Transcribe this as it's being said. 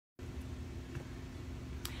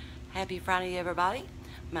Happy Friday, everybody.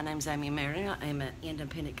 My name's Amy Merida. I'm an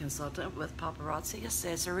independent consultant with Paparazzi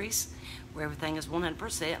Accessories, where everything is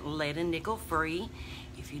 100% lead and nickel free.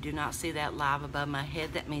 If you do not see that live above my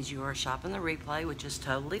head, that means you are shopping the replay, which is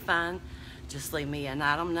totally fine. Just leave me an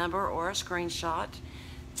item number or a screenshot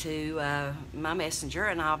to my messenger,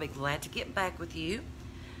 and I'll be glad to get back with you.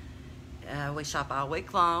 We shop all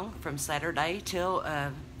week long from Saturday till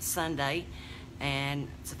Sunday, and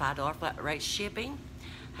it's a $5 flat rate shipping.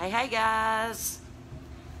 Hey guys,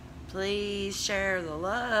 please share the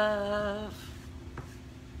love.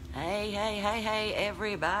 Hey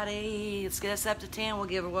everybody, let's get us up to 10. We'll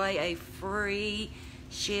give away a free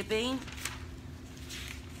shipping.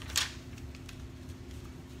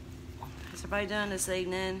 How's everybody doing this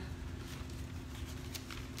evening?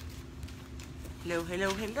 Hello.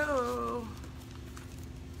 Hello.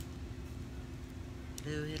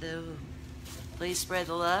 Please spread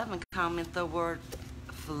the love and comment the word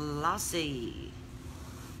flossy.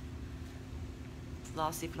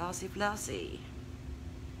 Flossy. Let's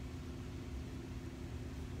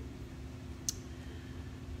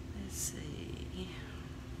see.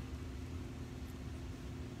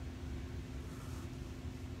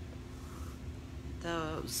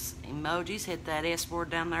 Those emojis, hit that S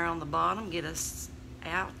word down there on the bottom, get us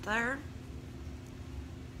out there.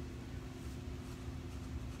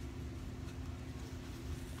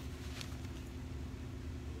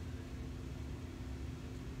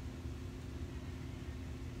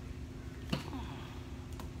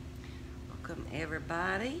 Welcome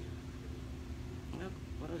everybody.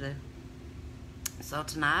 What'll do? So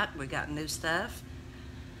tonight we got new stuff.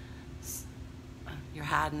 You're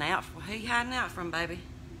hiding out. Who you hiding out from, baby?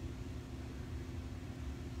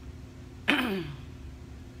 Who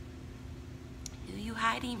you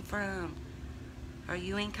hiding from? Are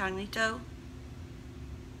you incognito?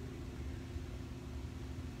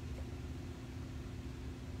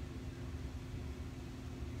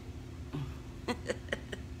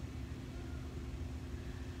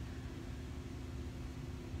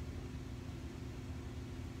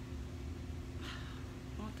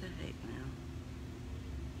 What the heck now?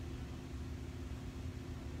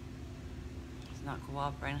 It's not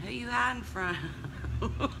cooperating. Who you hiding from?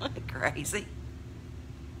 Crazy.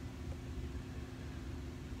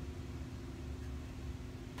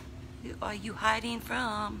 Who are you hiding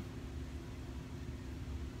from?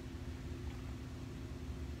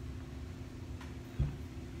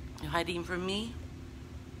 You hiding from me?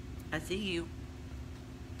 I see you.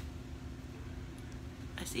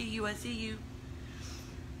 I see you.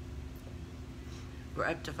 We're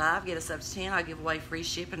up to 5. Get us up to 10. I'll give away free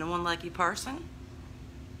shipping to one lucky person.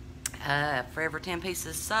 For every 10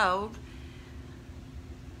 pieces sold,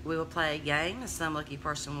 we will play a game, and some lucky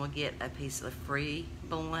person will get a piece of free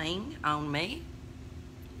bling on me.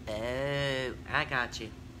 Oh, I got you.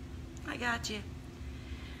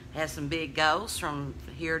 Have some big goals from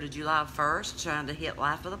here to July 1st, trying to hit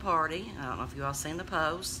life of the party. I don't know if you all seen the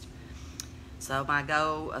post. So my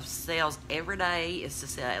goal of sales every day is to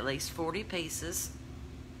sell at least 40 pieces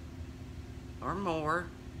or more.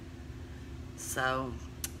 So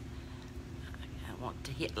I want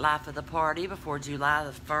to hit life of the party before July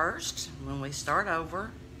the 1st when we start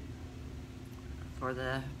over for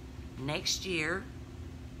the next year.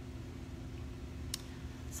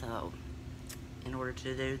 So in order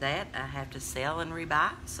to do that, I have to sell and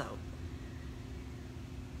rebuy. So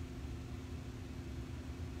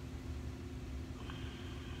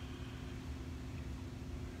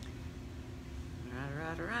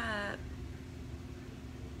all right.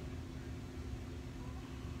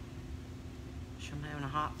 Sure, I'm having a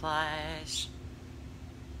hot flash.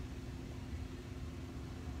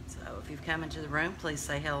 So if you've come into the room, please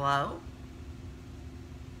say hello.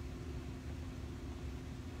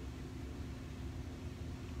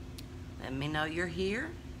 Let me know you're here.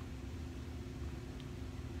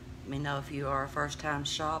 Let me know if you are a first-time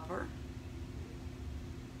shopper.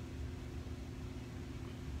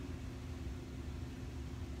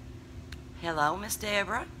 Hello, Miss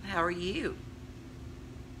Deborah. How are you?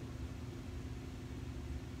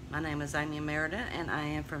 My name is Amy Merida, and I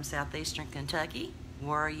am from southeastern Kentucky.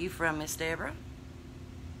 Where are you from, Miss Deborah?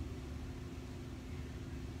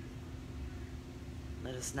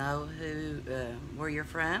 Let us know where you're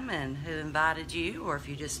from and who invited you, or if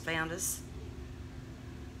you just found us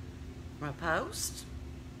from a post.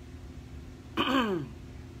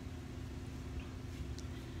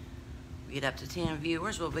 We get up to 10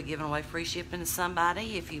 viewers, we'll be giving away free shipping to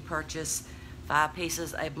somebody. If you purchase 5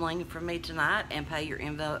 pieces of bling from me tonight and pay your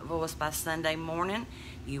invoice by Sunday morning,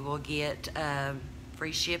 you will get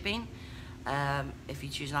free shipping. If you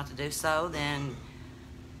choose not to do so, then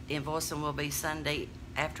Invoicing will be Sunday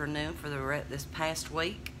afternoon for this past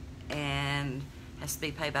week, and has to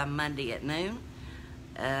be paid by Monday at noon.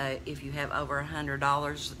 If you have over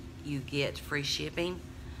 $100, you get free shipping,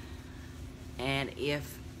 and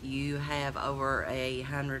if you have over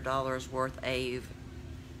 $100 worth of,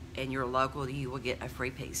 and you're local, you will get a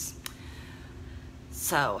free piece.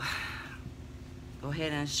 So go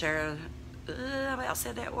ahead and share. I about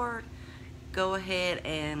said that word. Go ahead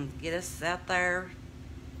and get us out there,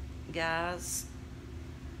 guys.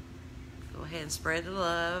 Go ahead and spread the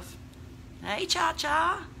love. Hey,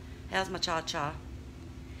 Cha-Cha. How's my Cha-Cha?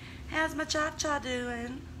 How's my Cha-Cha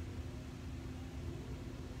doing?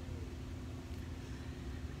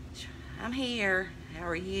 I'm here. How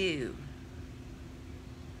are you?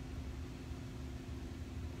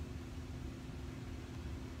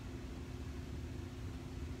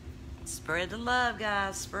 Spread the love,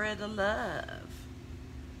 guys. Spread the love.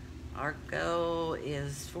 Our goal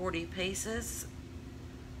is 40 pieces.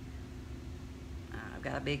 I've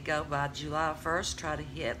got a big goal by July 1st. Try to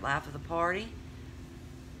hit Life of the Party.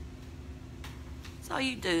 So all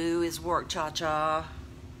you do is work, Cha-Cha.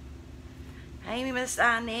 Hey, Miss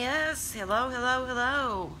Inez. Hello, hello,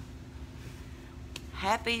 hello.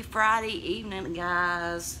 Happy Friday evening,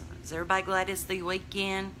 guys. Is everybody glad it's the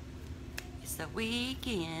weekend? It's the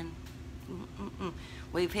weekend.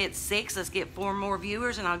 We've hit 6. Let's get 4 more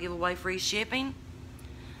viewers, and I'll give away free shipping.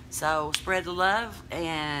 So spread the love,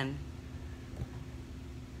 and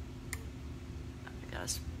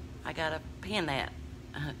I gotta pin that.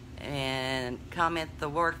 And comment the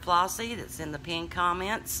word Flossie that's in the pinned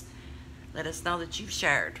comments. Let us know that you've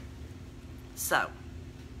shared. So,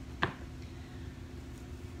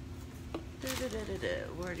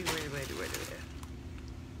 where do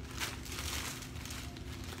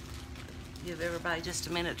give everybody just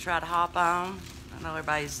a minute to try to hop on. I know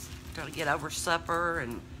everybody's trying to get over supper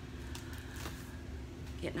and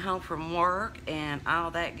getting home from work and all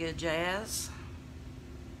that good jazz.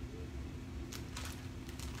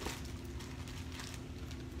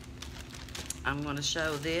 I'm going to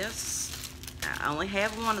show this. I only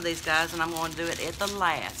have one of these, guys, and I'm going to do it at the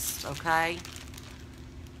last, okay?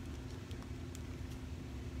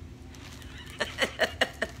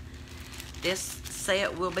 This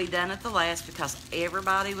set will be done at the last because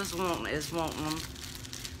everybody is wanting them,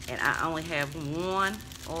 and I only have one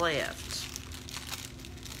left.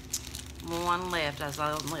 One left. I was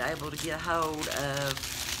only able to get a hold of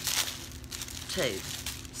 2,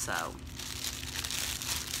 so.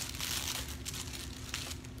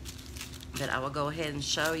 But I will go ahead and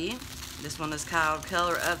show you. This one is called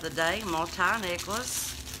Color of the Day Multi-Necklace.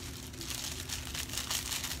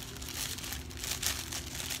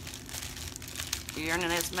 Your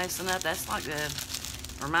internet's messing up. That's not good.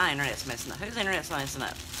 Or my internet's messing up. Whose internet's messing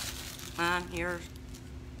up? Mine, yours.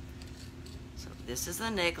 So this is the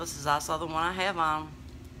necklace. This is also the one I have on.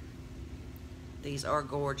 These are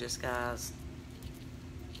gorgeous, guys.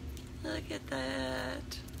 Look at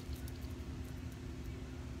that.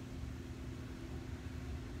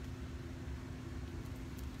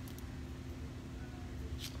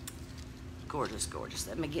 Gorgeous, gorgeous.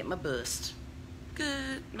 Let me get my bust.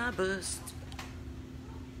 Good, my bust.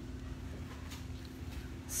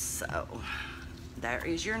 So, there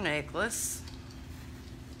is your necklace.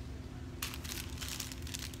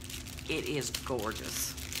 It is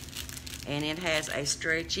gorgeous. And it has a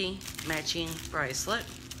stretchy matching bracelet.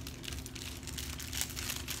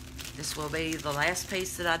 This will be the last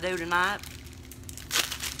piece that I do tonight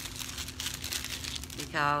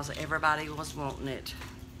because everybody was wanting it.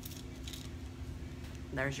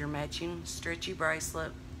 There's your matching stretchy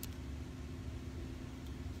bracelet.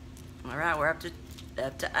 All right, we're up to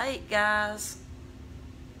 8, guys.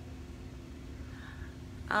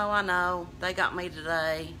 Oh, I know. They got me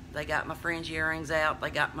today. They got my fringe earrings out. They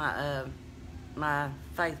got my my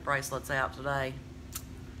faith bracelets out today.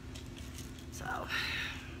 So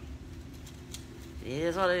it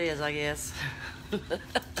is what it is, I guess.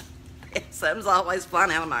 Something's always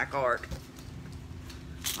flying out of my cart.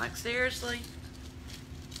 Like, seriously?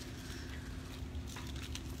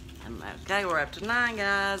 Okay, we're up to 9,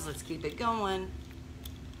 guys. Let's keep it going.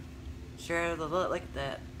 Share the look. Look at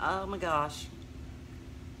that. Oh my gosh.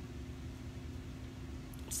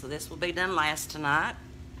 So this will be done last tonight.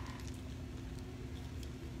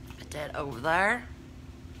 Put that over there.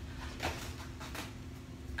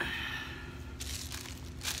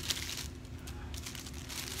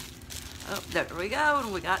 Oh, there we go.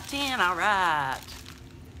 And we got 10. All right.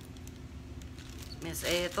 Miss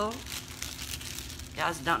Ethel.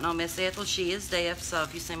 Guys don't know Miss Ethel, she is deaf, so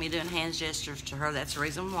if you see me doing hand gestures to her, that's the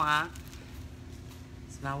reason why.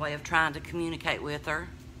 It's my way of trying to communicate with her.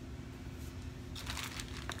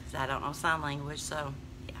 because I don't know sign language, so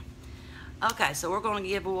yeah. Okay, so we're going to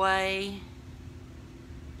give away,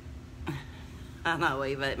 I know,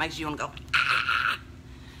 Eva, it makes you want to go, ah!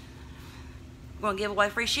 We're going to give away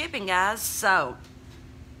free shipping, guys. So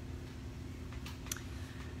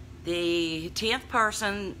the 10th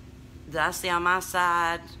person that I see on my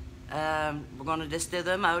side, we're going to just do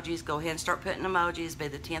the emojis. Go ahead and start putting emojis. Be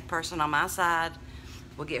the 10th person on my side.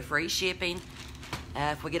 We'll get free shipping.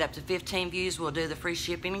 If we get up to 15 views, we'll do the free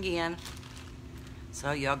shipping again.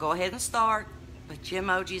 So y'all go ahead and start. Put your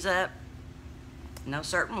emojis up. No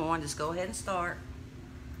certain one. Just go ahead and start.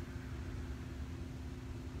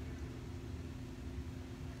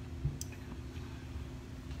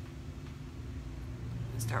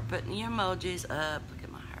 Start putting your emojis up. Look at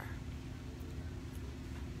my hair.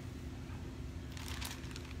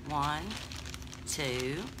 1,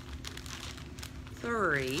 2,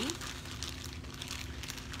 3,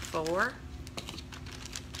 4,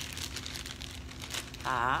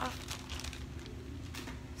 5,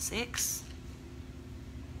 6,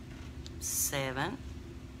 7,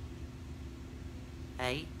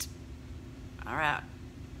 8. All right.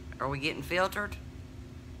 Are we getting filtered?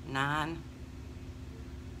 9.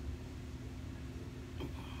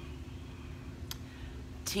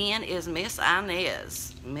 10 is Miss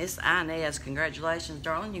Inez. Miss Inez, congratulations,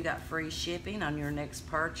 darling. You got free shipping on your next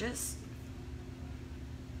purchase.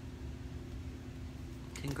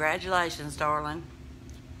 Congratulations, darling.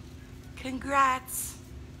 Congrats.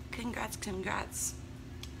 Congrats, congrats.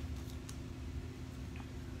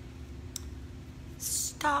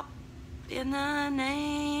 Stop in the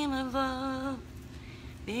name of love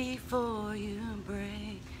before you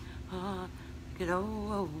break heart. Get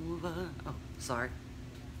over. Oh, sorry.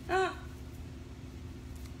 Ah.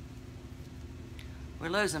 We're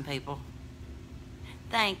losing people.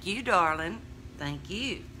 Thank you, darling. Thank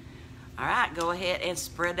you. All right, go ahead and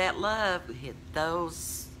spread that love. Hit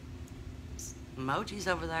those emojis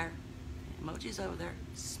over there. Emojis over there.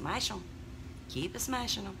 Smash them. Keep it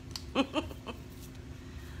smashing them.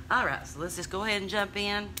 All right, so let's just go ahead and jump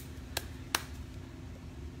in.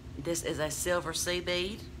 This is a silver sea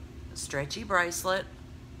bead, stretchy bracelet.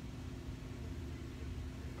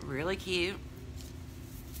 Really cute.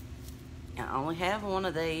 I only have one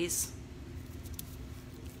of these.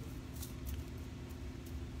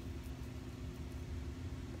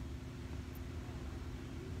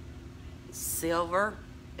 Silver,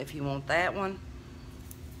 if you want that one.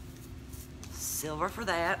 Silver for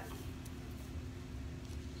that.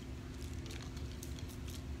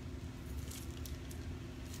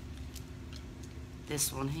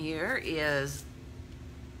 This one here is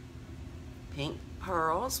pink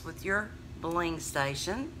pearls with your bling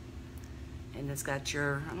station. And it's got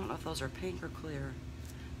your, I don't know if those are pink or clear.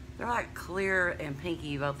 They're like clear and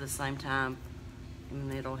pinky both at the same time in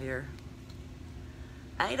the middle here.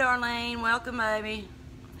 Hey, Darlene, welcome, baby.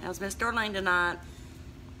 How's Miss Darlene tonight?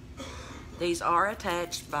 These are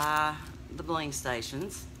attached by the bling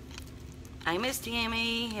stations. Hey, Miss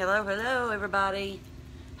Tammy. Hello, hello, everybody.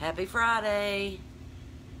 Happy Friday.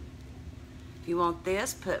 If you want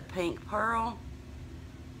this, put pink pearl,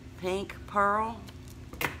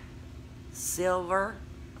 silver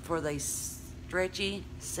for the stretchy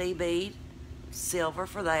sea bead, silver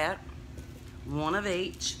for that, one of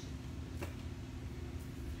each.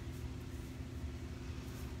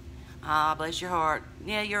 Ah, bless your heart.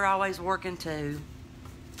 Yeah, you're always working too.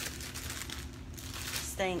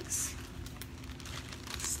 Stinks.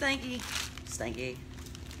 Stinky. Stinky.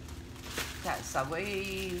 Okay, so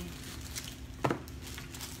we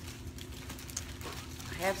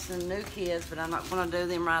have some new kids, but I'm not going to do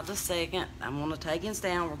them right this second. I'm going to take us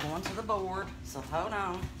down. We're going to the board, so hold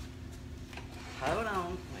on. Hold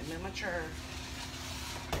on. Let me move my chair.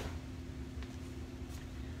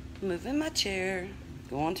 Moving my chair.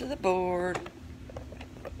 Going to the board.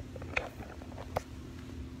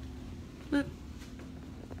 Whoop.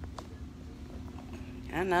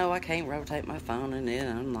 I know I can't rotate my phone in it.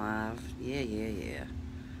 I'm live. Yeah.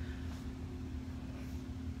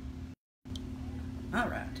 All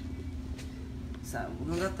right. So we're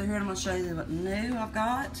gonna go up here and I'm gonna show you what new I've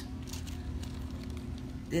got.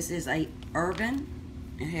 This is a urban.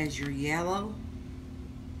 It has your yellow.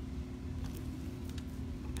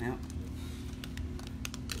 Yep.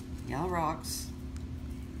 Yellow rocks.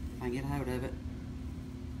 If I can get a hold of it.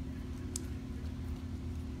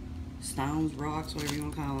 Stones, rocks, whatever you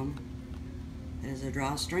want to call them. It is a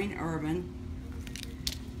drawstring urban.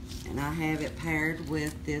 And I have it paired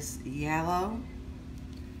with this yellow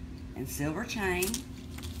and silver chain.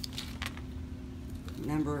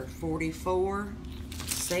 Number 44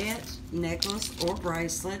 set, necklace or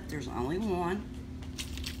bracelet. There's only one.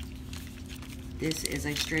 This is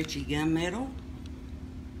a stretchy gunmetal.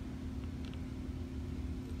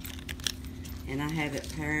 And I have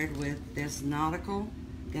it paired with this nautical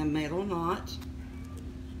gunmetal knot.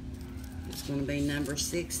 It's going to be number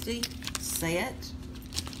 60 set,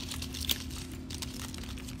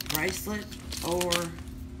 bracelet, or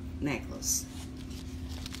necklace.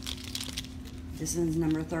 This is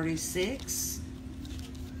number 36.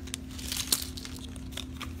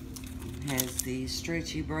 It has the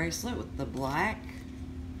stretchy bracelet with the black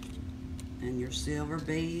and your silver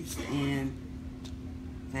beads and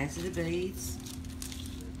faceted beads.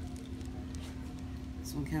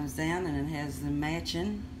 This one comes down and it has the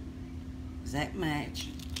matching, exact match,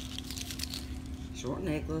 short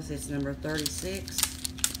necklace. It's number 36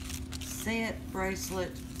 set,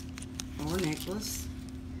 bracelet, or necklace.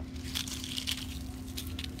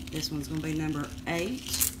 This one's going to be number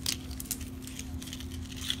 8.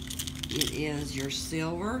 It is your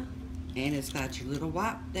silver, and it's got your little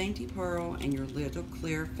white dainty pearl and your little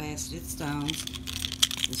clear faceted stones.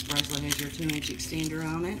 This bracelet has your 2-inch extender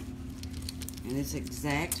on it, and it's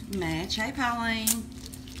exact match. Hey, Pauline.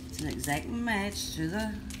 It's an exact match to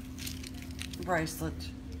the bracelet.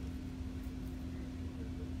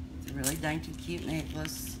 It's a really dainty, cute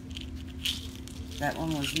necklace. That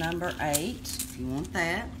one was number 8, if you want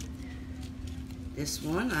that. This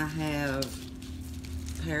one, I have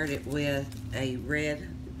paired it with a red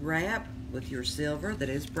wrap with your silver that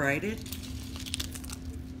is braided.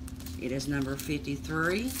 It is number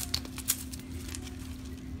 53.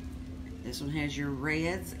 This one has your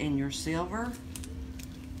reds and your silver.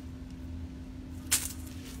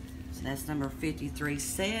 So that's number 53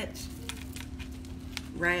 set,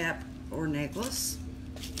 wrap, or necklace.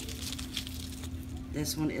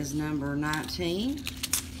 This one is number 19.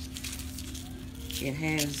 It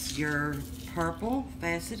has your purple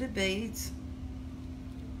faceted beads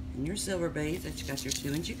and your silver beads. That you got your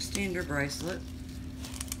 2-inch extender bracelet,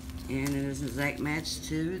 and it is an exact match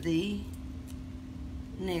to the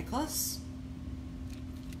necklace.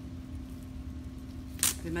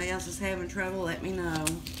 If anybody else is having trouble, let me know.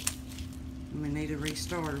 We need a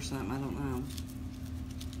restart or something, I don't know.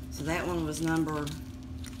 So that one was number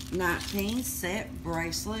 19 set,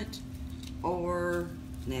 bracelet, or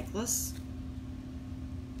necklace.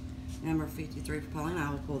 Number 53 for Pauline. I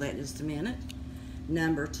will pull that in just a minute.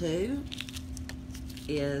 Number 2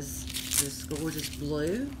 is this gorgeous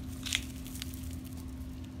blue.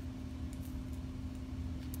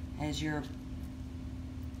 Has your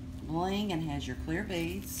bling and has your clear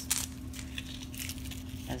beads.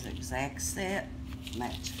 Has an exact set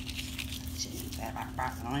match. I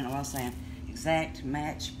don't know what I was saying. Exact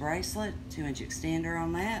match bracelet, 2-inch extender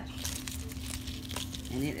on that.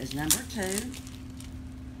 And it is number 2.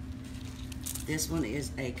 This one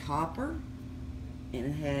is a copper, and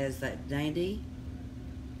it has that dainty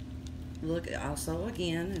look. Also,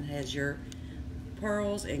 again, it has your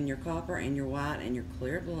pearls and your copper and your white and your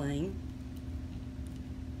clear bling.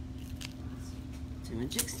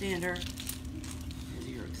 2-inch extender. This is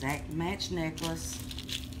your exact match necklace.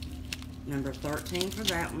 Number 13 for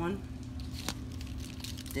that one.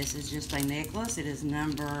 This is just a necklace. It is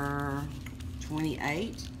number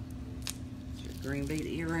 28. Green bead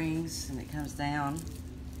earrings, and it comes down to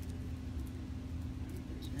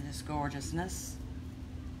this gorgeousness.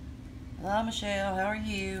 Hello, Michelle, how are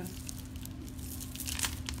you?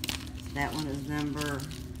 That one is number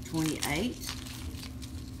 28.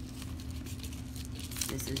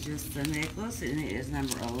 This is just the necklace, and it is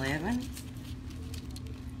number 11.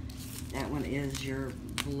 That one is your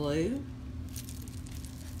blue,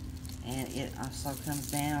 and it also comes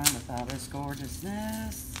down with all this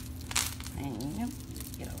gorgeousness. And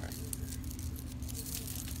get over it.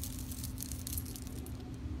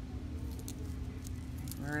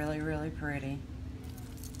 Really, really pretty.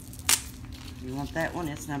 If you want that one,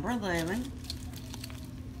 it's number 11.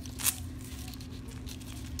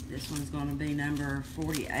 This one's going to be number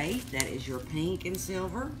 48. That is your pink and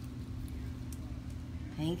silver.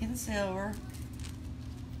 Pink and silver.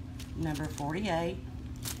 Number 48.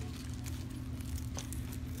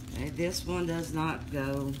 Okay, this one does not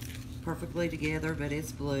go perfectly together, but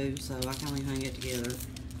it's blue, so I kind of hung it together.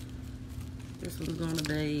 This one's going to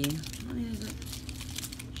be, what is it?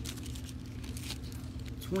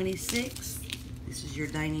 26. This is your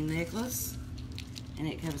dainty necklace, and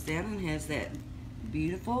it comes down and has that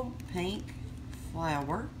beautiful pink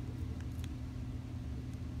flower.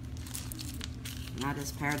 And I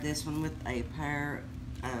just paired this one with a pair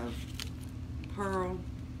of pearl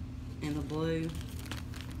in the blue.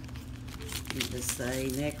 You just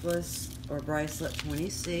say necklace or bracelet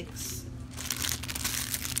 26.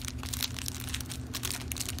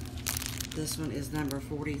 This one is number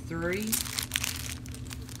 43.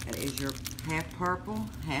 That is your half purple,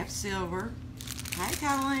 half silver. Hi,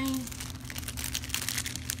 Colleen.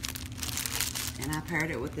 And I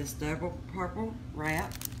paired it with this double purple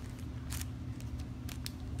wrap.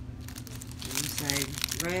 And you say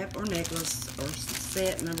wrap or necklace or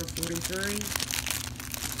set number 43.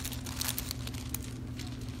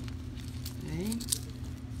 Okay.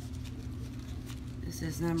 This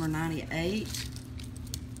is number 98.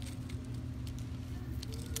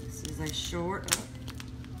 This is a short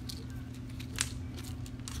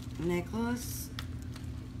necklace.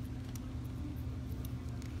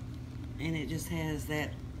 And it just has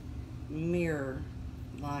that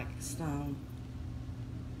mirror-like stone.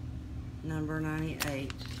 Number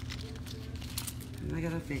 98. And I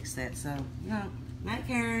gotta fix that, so, no. Matt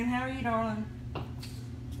Karen, how are you, darling?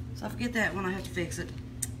 So I forget that when I have to fix it.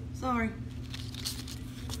 Sorry.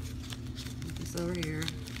 Put this over here.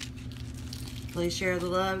 Please share the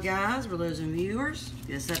love, guys. We're losing viewers.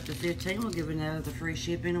 Get us up to 15. We'll give another free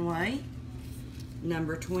shipping away.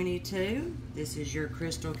 Number 22. This is your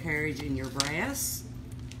crystal carriage in your brass.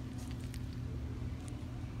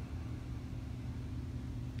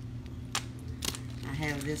 I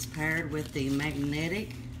have this paired with the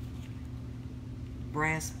magnetic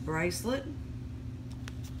brass bracelet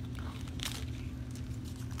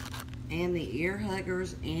and the ear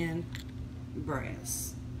huggers in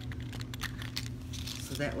brass.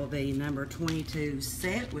 So that will be number 22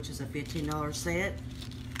 set, which is a $15 set,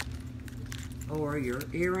 or your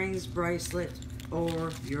earrings, bracelet,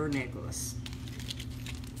 or your necklace.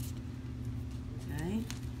 Okay.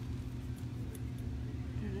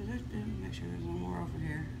 Make sure there's one more over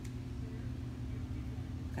here.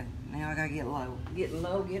 Okay, now I gotta get low. Getting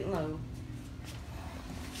low, getting low.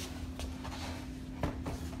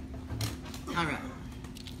 All right.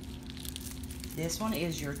 This one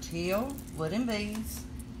is your teal wooden beads.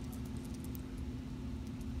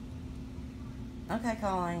 Okay,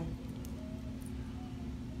 Colleen.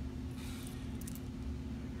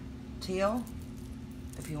 Teal,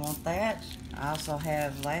 if you want that. I also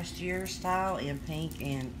have last year's style in pink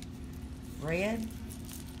and red.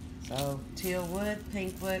 So teal wood,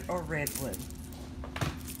 pink wood, or red wood.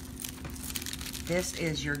 This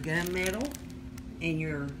is your gunmetal and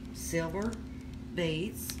your silver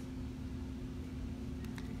beads.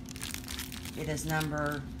 It is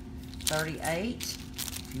number 38,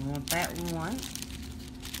 if you want that one.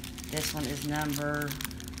 This one is number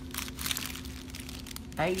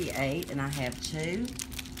 88, and I have two.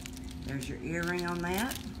 There's your earring on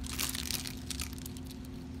that.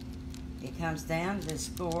 It comes down to this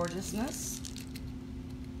gorgeousness.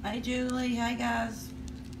 Hey, Julie. Hey, guys.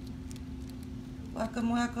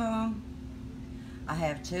 Welcome, welcome. I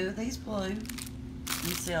have two of these blue and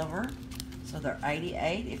silver. So they're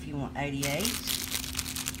 88 if you want 88.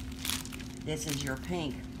 This is your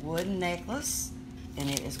pink wooden necklace, and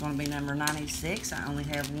it is going to be number 96. I only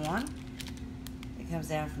have one. It comes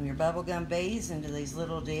down from your bubblegum beads into these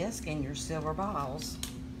little discs and your silver balls,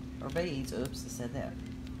 or beads. Oops, I said that.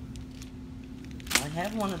 I only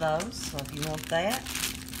have one of those, so if you want that,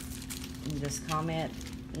 you just comment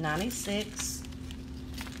 96.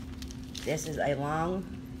 This is a long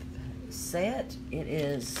set. It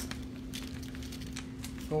is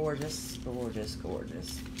gorgeous, gorgeous,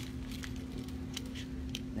 gorgeous.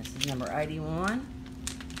 This is number 81.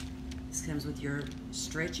 This comes with your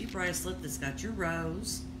stretchy bracelet that's got your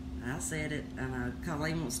rose. I said it.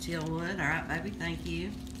 Colleen wants teal wood. All right, baby, thank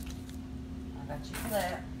you. I got you for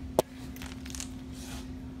that.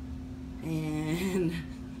 And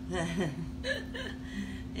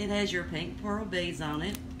it has your pink pearl beads on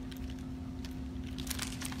it.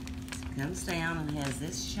 It comes down and has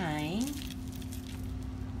this chain.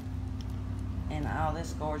 And all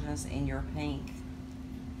this gorgeousness in your pink.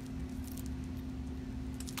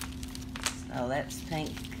 So that's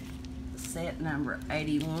pink set number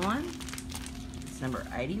 81. It's number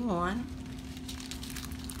 81.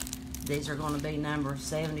 These are going to be number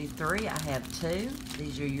 73. I have two.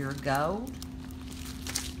 These are your gold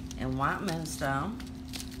and white moonstone.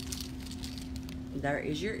 There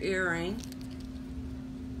is your earring.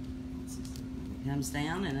 It comes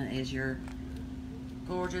down and it is your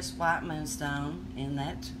gorgeous white moonstone in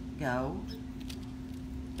that gold.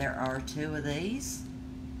 There are two of these.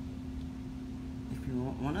 If you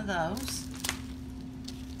want one of those,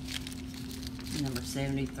 number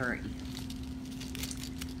 73.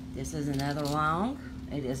 This is another long.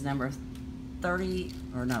 It is number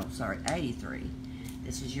 83.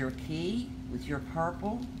 This is your key with your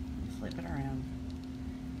purple. Flip it around.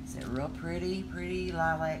 It's a real pretty, pretty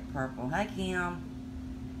lilac purple. Hey, Kim.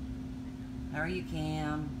 How are you,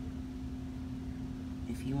 Kim?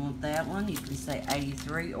 If you want that one, you can say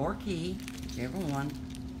 83 or key, whichever one.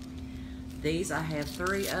 These I have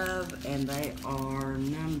 3 of, and they are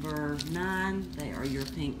number 9. They are your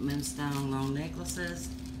pink moonstone long necklaces,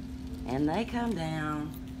 and they come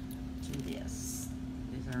down to this.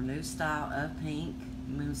 These are a new style of pink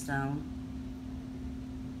moonstone.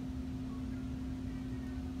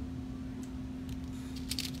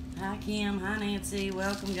 Hi Kim, hi Nancy,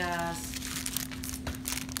 welcome guys.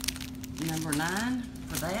 Number 9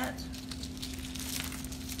 for that.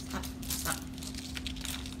 Stop.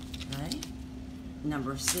 Okay.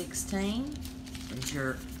 Number 16 is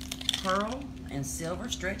your pearl and silver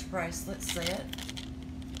stretch bracelet set.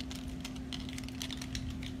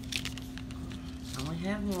 I only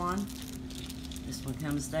have one. This one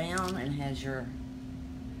comes down and has your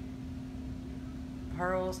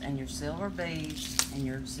pearls and your silver beads and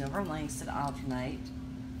your silver links that alternate.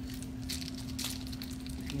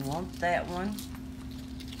 If you want that one,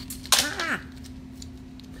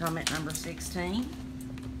 comment number 16.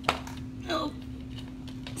 Oh,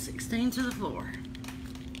 16 to the floor.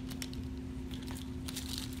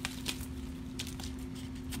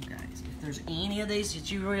 Okay, so if there's any of these that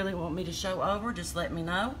you really want me to show over, just let me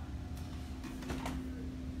know.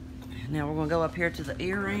 Now we're going to go up here to the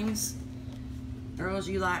earrings. Girls,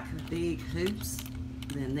 you like big hoops,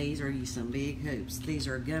 then these are some big hoops. These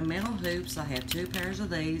are gunmetal hoops. I have 2 pairs of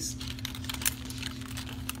these.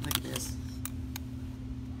 Look at this.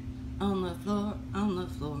 On the floor, on the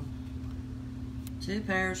floor. 2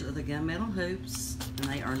 pairs of the gunmetal hoops, and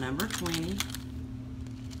they are number 20. If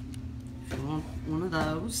you want one of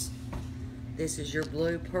those. This is your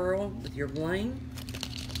blue pearl with your bling.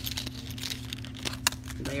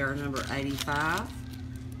 They are number 85.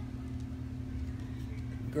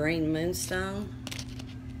 Green moonstone.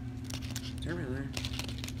 Turn around there.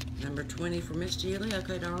 Number 20 for Miss Julie.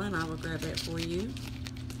 Okay, darling, I will grab that for you.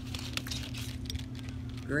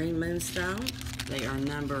 Green moonstone. They are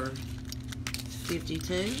number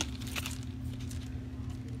 52.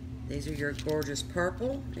 These are your gorgeous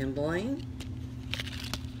purple and bling.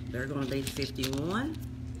 They're going to be 51.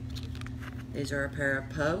 These are a pair of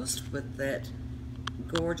posts with that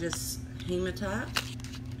gorgeous hematite,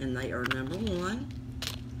 and they are number 1.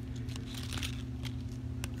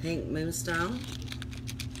 Pink moonstone.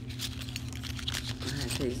 I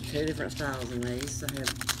have 2 different styles in these. I have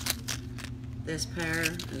this pair,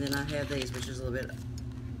 and then I have these, which is a little bit,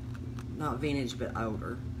 not vintage, but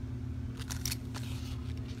older.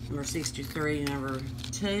 Number 63, number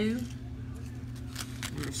 2.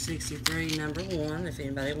 Number 63, number 1, if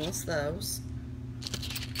anybody wants those.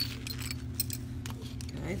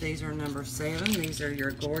 Okay, these are number 7. These are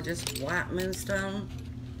your gorgeous white moonstone.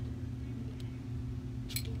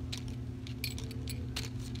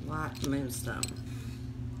 White moonstone.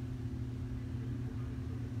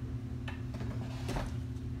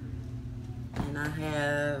 And I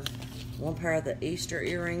have 1 pair of the Easter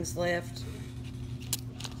earrings left.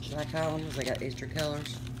 What I call them, they got Easter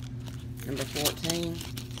colors. Number 14.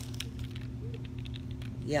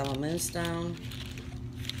 Yellow moonstone.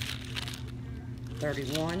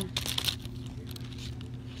 31.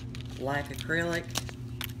 Black acrylic.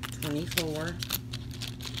 24.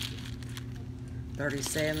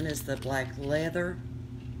 37 is the black leather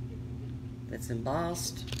that's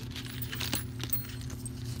embossed.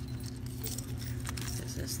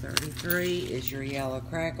 This is 33 is your yellow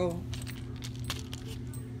crackle.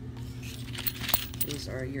 These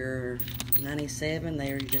are your 97.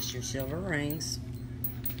 They are just your silver rings.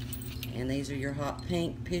 And these are your hot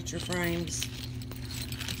pink picture frames.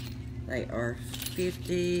 They are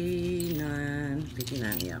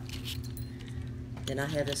 59, yeah. Then I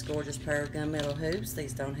have this gorgeous pair of gunmetal hoops.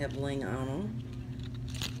 These don't have bling on them.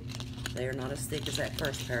 They are not as thick as that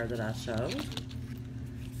first pair that I showed.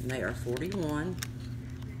 And they are 41.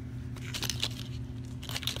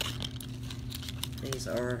 These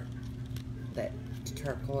are that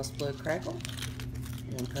turquoise blue crackle.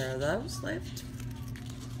 1 pair of those left.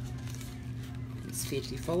 It's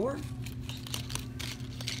 54.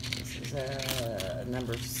 This is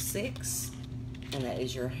number 6. And that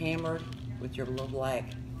is your hammered with your little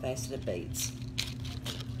black faceted beads.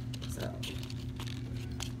 So,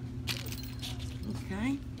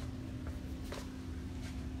 okay.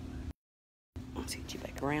 Let's get you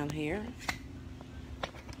back around here.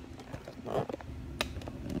 Okay,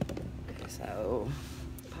 so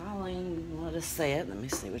Pauline let us say it. Let me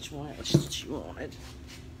see which one she wanted.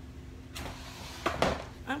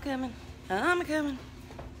 I'm coming. I'm coming.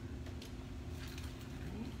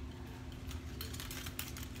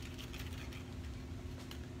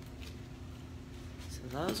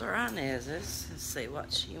 Those are Inez's. Let's see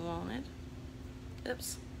what she wanted.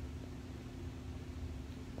 Oops.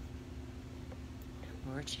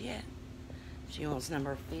 Where's she at? She wants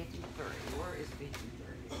number 53. Where is 53?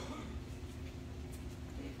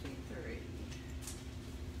 53.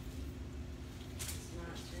 It's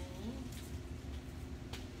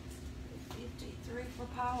 19. 53 for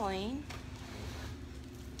Pauline.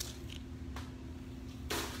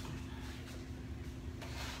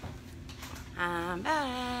 I'm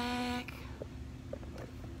back.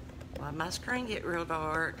 Why'd my screen get real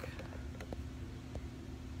dark?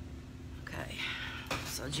 Okay.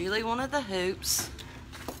 So Julie wanted the hoops.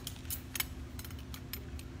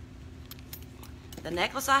 The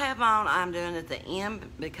necklace I have on, I'm doing at the end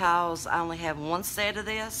because I only have one set of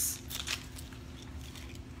this.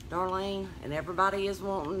 Darlene and everybody is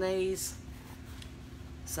wanting these.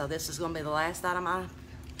 So this is going to be the last item I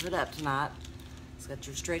put up tonight. It's got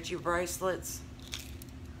your stretchy bracelets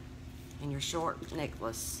and your short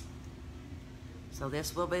necklace. So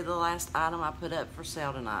this will be the last item I put up for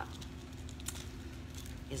sale tonight.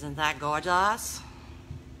 Isn't that gorgeous?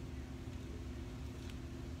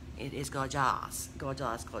 It is gorgeous.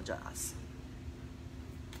 Gorgeous, gorgeous.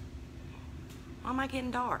 Why am I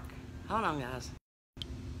getting dark? Hold on, guys.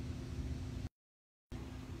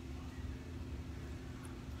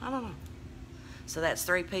 I don't know. So that's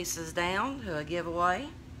 3 pieces down to a giveaway.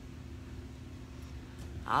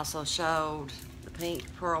 I also showed the pink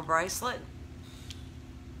pearl bracelet.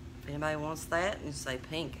 If anybody wants that, you say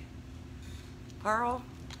pink pearl.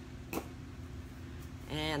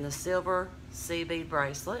 And the silver sea bead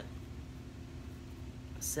bracelet.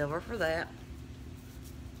 Silver for that.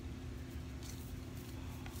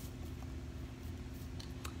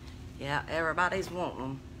 Yeah, everybody's wanting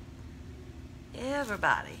them.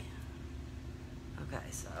 Everybody. Okay,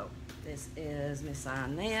 so this is Miss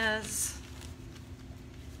Inez.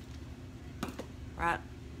 Right?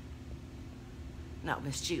 No,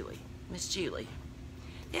 Miss Julie. Miss Julie.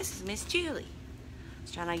 This is Miss Julie. I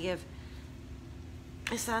was trying to give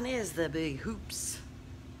Miss Inez the big hoops.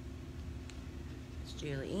 It's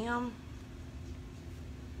Julie M.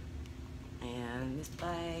 And this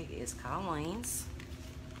bag is Colleen's.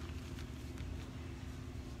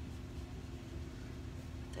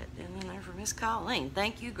 That in there for Miss Colleen.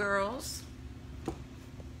 Thank you, girls.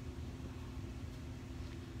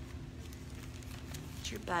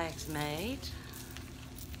 Get your bags made.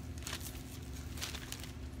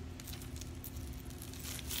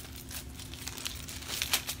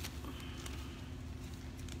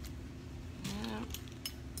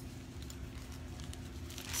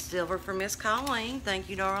 Silver for Miss Colleen. Thank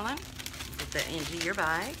you, darling. Put that into your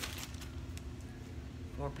bag.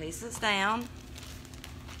 4 pieces down.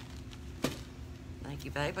 Thank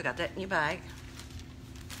you, babe. I got that in your bag.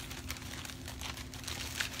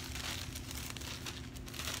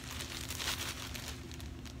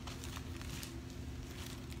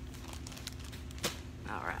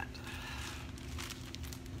 All right.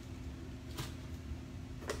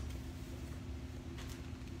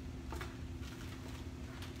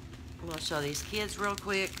 I'm going to show these kids real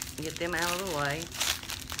quick and get them out of the way.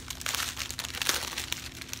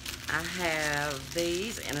 I have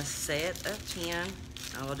these in a set of 10.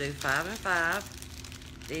 I will do 5 and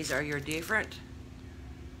 5. These are your different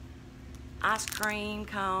ice cream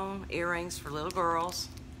cone earrings for little girls.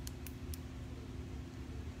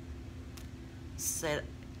 Set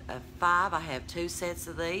of 5, I have 2 sets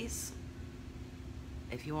of these.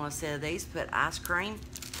 If you want a set of these, put ice cream.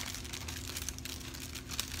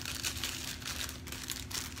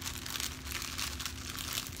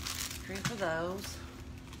 For those.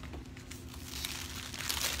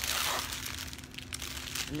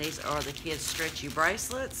 And these are the kids' stretchy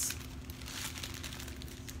bracelets.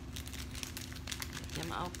 Get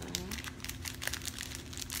them open.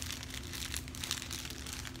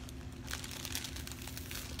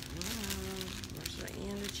 Where's the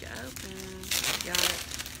end that you open? Got it.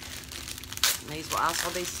 And these will also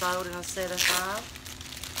be sold in a set of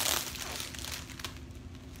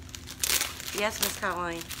 5. Yes, Miss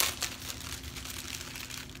Colleen.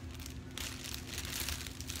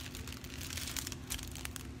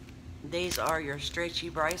 These are your stretchy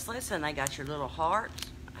bracelets, and they got your little heart.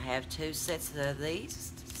 I have 2 sets of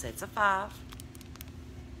these, sets of 5.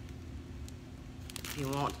 If you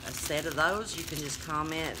want a set of those, you can just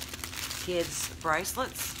comment kids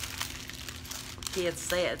bracelets, kids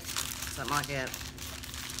sets, something like that.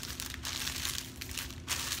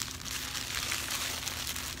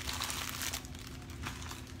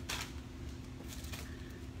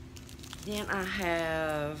 Then I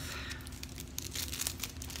have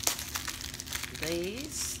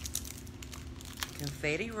these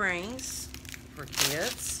confetti rings for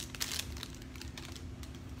kids.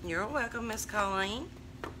 You're welcome, Miss Colleen.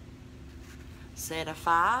 Set of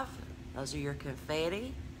 5. Those are your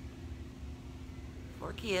confetti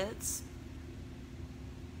for kids.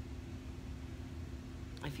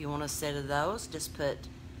 If you want a set of those, just put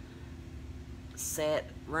set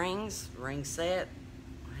rings, ring set.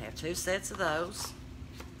 I have 2 sets of those.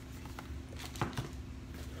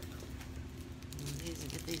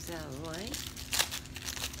 Get these out of the way.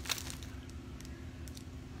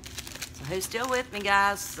 So who's still with me,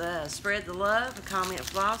 guys? Spread the love, comment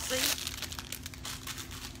Flossie.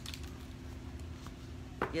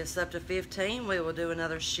 Get us up to 15. We will do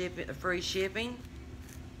another free shipping.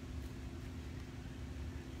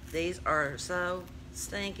 These are so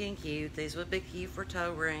stinking cute. These would be cute for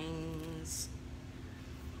toe rings.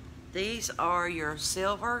 These are your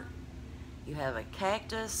silver. You have a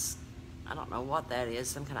cactus. I don't know what that is.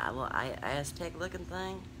 Some kind of little Aztec looking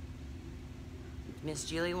thing. Miss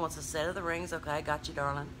Julie wants a set of the rings. Okay, got you,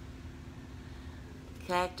 darling.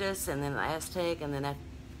 Cactus, and then an Aztec, and then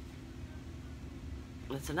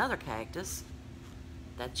that's another cactus.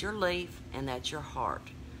 That's your leaf, and that's your heart.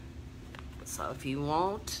 So if you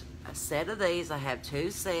want a set of these, I have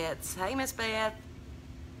 2 sets. Hey, Miss Beth.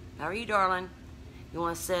 How are you, darling? You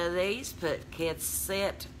want a set of these? Put kids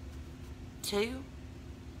set 2.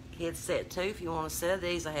 Kids set 2. If you want a set of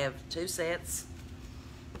these, I have 2 sets.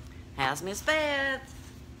 How's Miss Beth?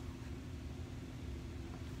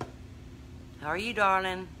 How are you,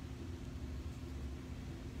 darling?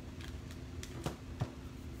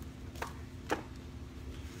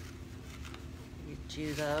 Get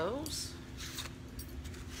you those.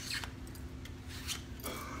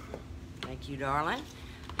 Thank you, darling.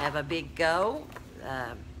 Have a big go.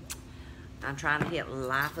 I'm trying to hit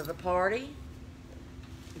life of the party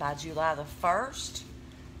by July the 1st.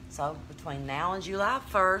 So between now and July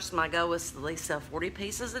 1st, my goal is to at least sell 40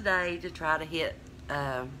 pieces a day to try to hit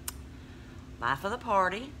life of the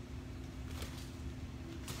party.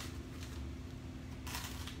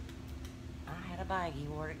 I had a baggie.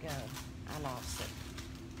 Where'd it go? I lost it.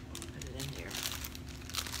 Put it in here.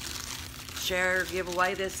 Share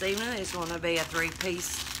giveaway this evening is going to be a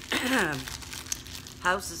 3-piece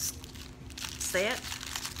hostess set.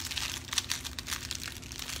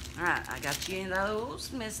 Alright, I got you in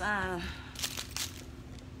those, Miss, make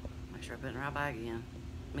sure I put it in the right bag again.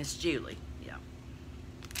 Miss Julie, yeah.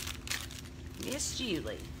 Miss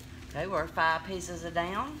Julie. Okay, we're 5 pieces a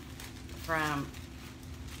down from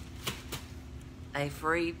a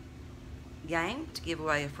free game to give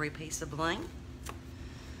away a free piece of bling.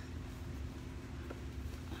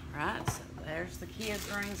 Alright, so there's the kids'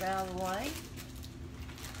 rings out of the way.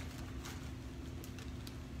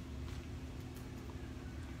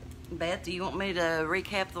 Beth, do you want me to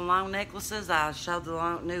recap the long necklaces? I showed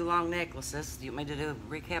the new long necklaces. Do you want me to do a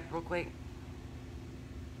recap real quick?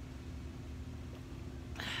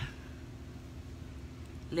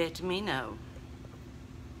 Let me know.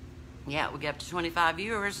 Yeah, we get up to 25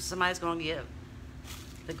 viewers. Somebody's going to get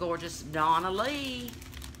the gorgeous Donna Lee.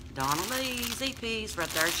 Donna Lee Z-piece. Right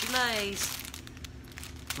there she lays.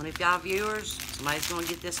 25 viewers. Somebody's going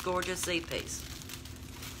to get this gorgeous Z-piece.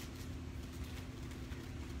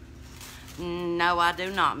 No, I do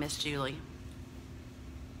not, Miss Julie.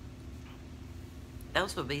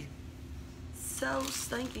 Those would be so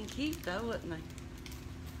stinking cute, though, wouldn't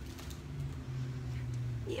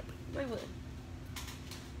they? Yep, they would.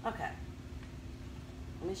 Okay.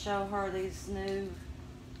 Let me show her these new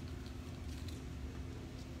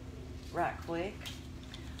right quick.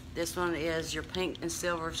 This one is your pink and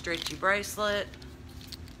silver stretchy bracelet.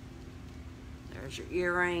 There's your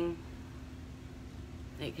earring.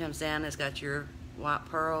 It comes down, it's got your white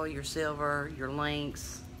pearl, your silver, your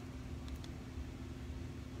links.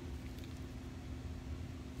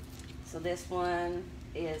 So this one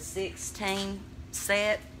is 16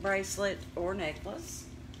 set, bracelet, or necklace.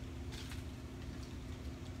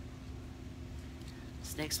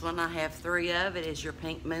 This next one I have 3 of. It is your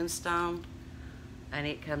pink moonstone. And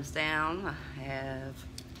it comes down. I have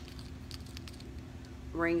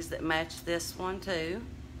rings that match this one too.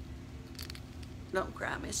 Don't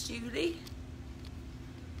cry, Miss Julie.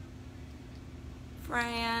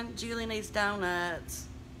 Fran, Julie needs donuts.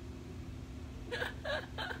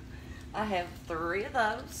 I have 3 of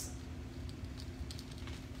those.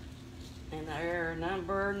 And they're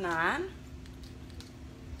number 9.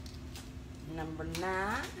 Number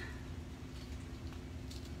 9.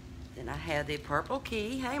 Then I have the purple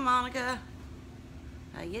key. Hey, Monica.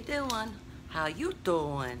 How you doing? How you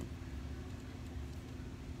doing?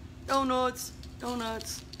 Donuts.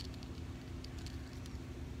 Donuts.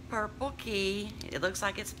 Purple key. It looks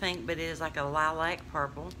like it's pink, but it is like a lilac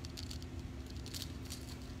purple.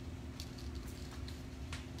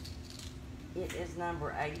 It is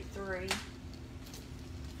number 83.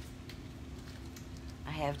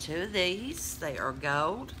 I have 2 of these. They are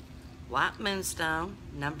gold, white moonstone,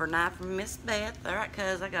 number 9 from Miss Beth. All right,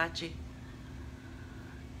 cuz, I got you.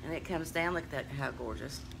 And it comes down. Look at that, how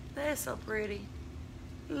gorgeous. That's so pretty.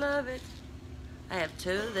 Love it. I have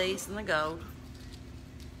 2 of these in the gold.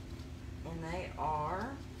 And they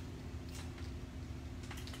are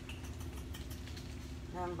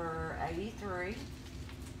number 83.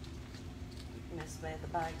 Miss Beth, the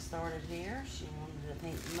bag started here. She wanted a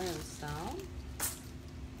pink moonstone.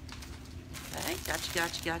 Okay, gotcha.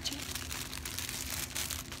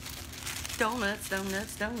 Donuts.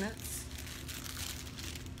 Donuts.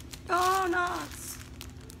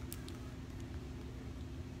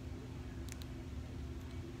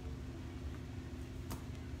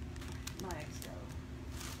 Bags go.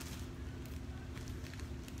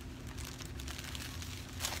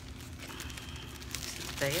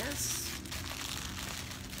 This.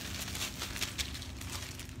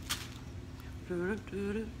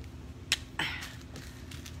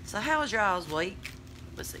 So how was y'all's week?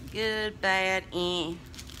 Was it good, bad, Thank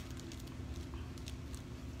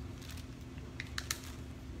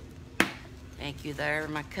you there,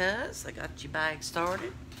 my cuz. I got your bag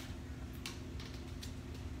started.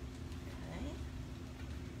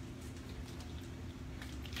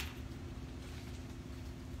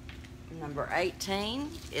 Okay. Number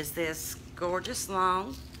 18 is this gorgeous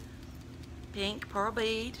long pink pearl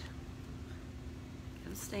bead.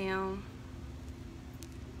 Comes down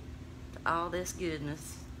to all this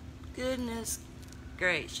goodness. Goodness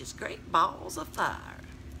gracious, great balls of fire.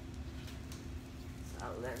 So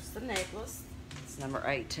there's the necklace. It's number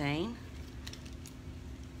 18.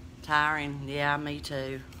 Tiring, yeah, me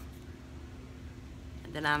too.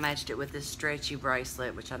 And then I matched it with this stretchy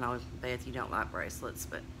bracelet, which I know, Beth, you don't like bracelets,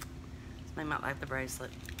 but they might like the bracelet.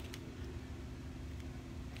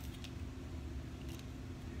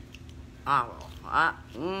 Oh,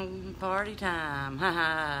 party time,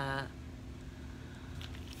 haha.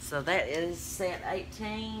 So that is set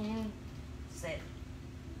 18, set,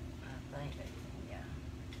 I think 18, yeah.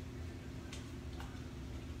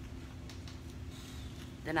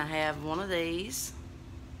 Then I have one of these.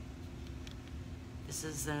 This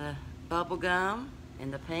is a bubble gum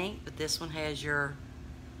in the pink, but this one has your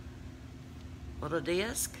little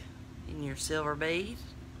disc and your silver bead.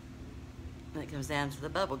 And it comes down to the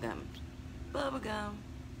bubble gum. Bubble gum.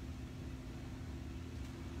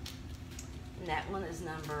 And that one is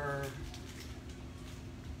number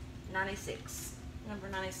 96. Number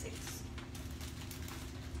 96.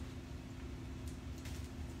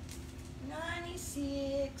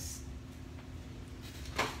 96.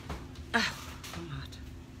 Oh, I'm hot.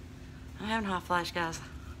 I'm having hot flash, guys.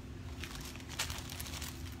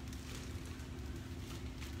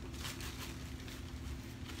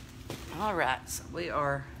 All right, so we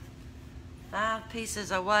are 5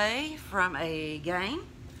 pieces away from a game.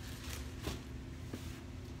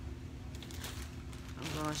 I'm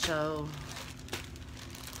going to show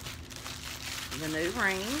the new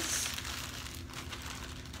rings.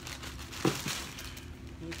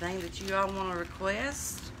 Anything that you all want to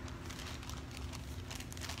request?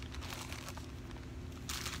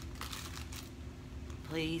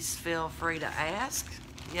 Please feel free to ask.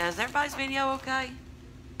 Yeah, is everybody's video okay?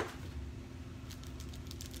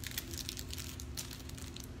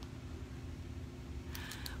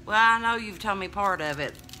 Well, I know you've told me part of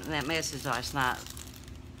it in that message last night.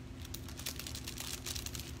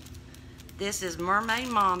 This is Mermaid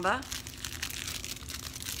Mamba.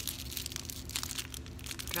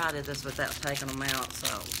 Try to do this without taking them out,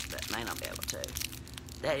 so that may not be able to.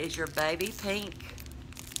 That is your baby pink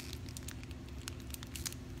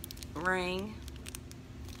ring.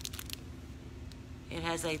 It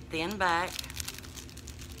has a thin back.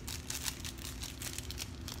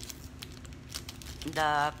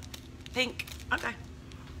 The pink. Okay.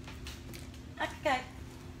 Okay.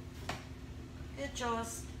 Good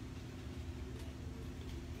choice.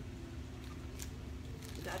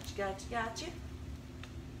 Gotcha.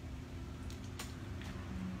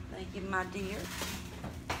 Thank you, my dear.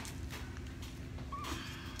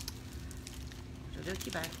 So do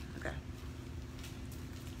your bag. Okay.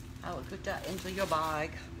 I will put that into your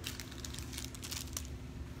bag.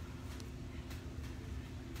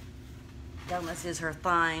 Donuts is her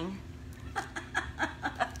thing.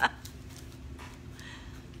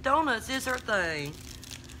 Donuts is her thing.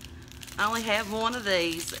 I only have one of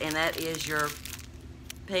these, and that is your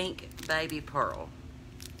pink baby pearl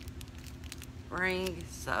ring.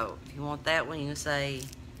 So if you want that one, you can say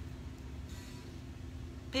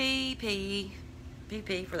PP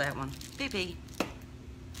for that one. PP.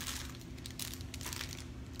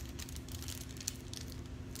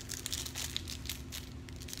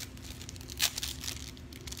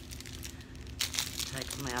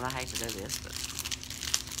 Man, I hate to do this, but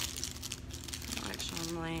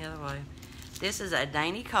actually the other way. This is a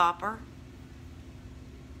dainty copper,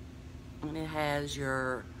 and it has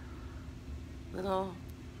your little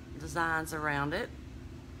designs around it.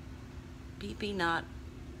 PP knot.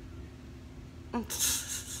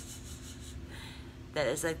 That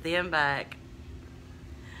is a thin back.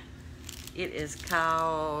 It is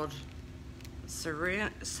called Serenely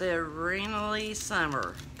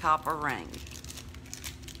Summer Copper Ring.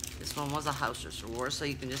 This one was a hostess award, so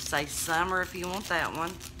you can just say summer if you want that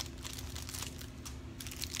one.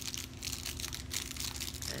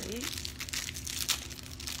 Okay.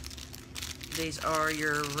 These are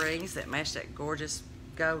your rings that match that gorgeous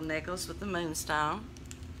gold necklace with the moonstone.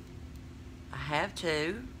 I have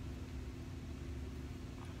two.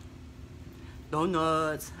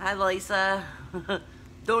 Donuts. Hi, Lisa.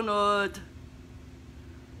 Donut.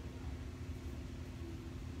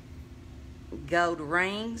 Gold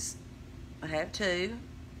rings. I have two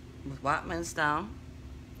with white moonstone.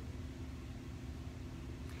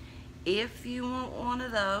 If you want one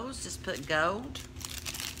of those, just put gold.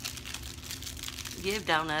 Give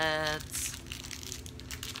donuts.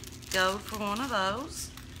 Gold for one of those.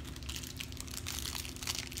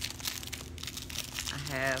 I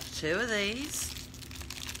have two of these.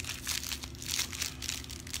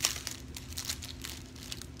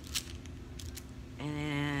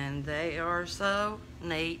 And they are so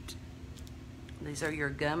neat. These are your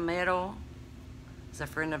gunmetal. As a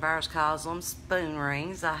friend of ours calls them, spoon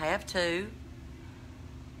rings. I have two.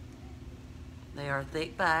 They are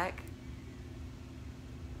thick back.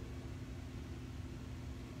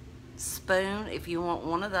 Spoon, if you want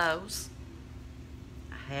one of those.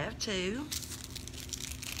 I have two.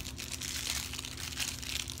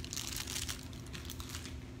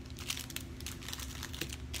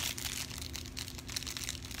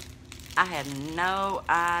 I had no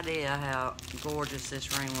idea how gorgeous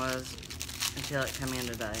this ring was until it came in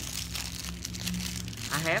today.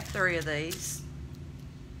 I have three of these.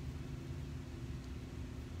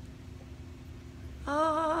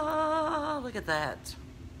 Oh, look at that.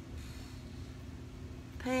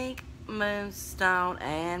 Pink, moonstone,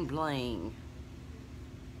 and bling.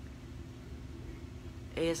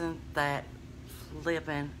 Isn't that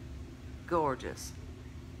flippin' gorgeous?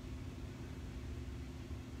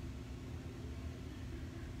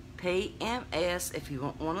 PMS, if you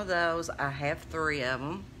want one of those, I have three of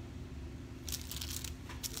them.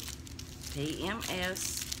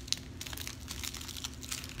 PMS.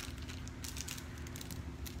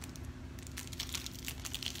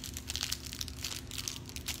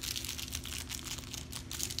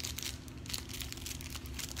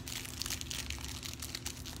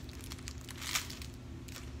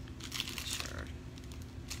 Sure.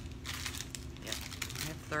 Yep, I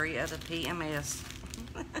have three of the PMS.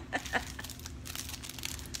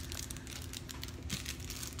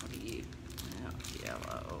 What are you? Oh,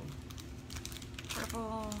 yellow.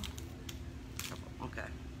 Purple. Purple. Okay.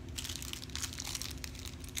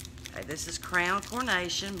 Okay, this is Crown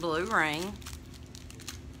Coronation blue ring.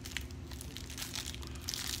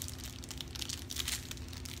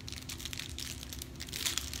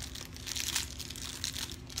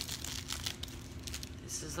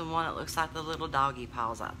 This is the one that looks like the little doggy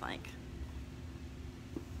paws, I think.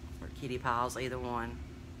 Kitty paws, either one.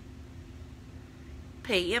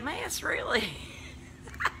 PMS, really?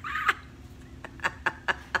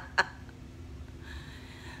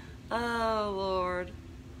 Oh, Lord.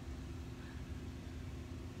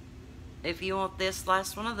 If you want this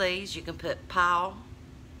last one of these, you can put PAW.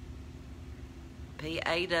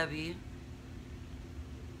 P-A-W.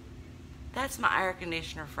 That's my air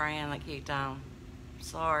conditioner friend that kicked on.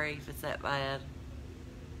 Sorry if it's that bad.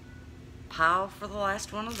 Pile for the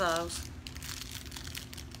last one of those.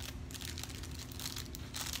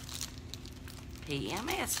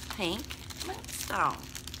 PMS, pink moonstone.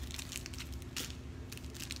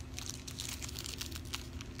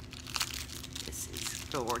 This is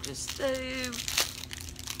gorgeous too.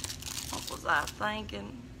 What was I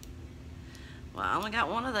thinking? Well, I only got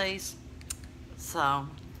one of these. So,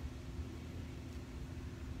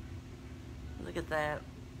 look at that.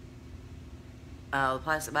 Oh, the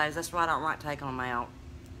plastic bags. That's why I don't like taking them out.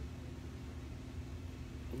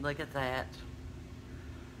 Look at that.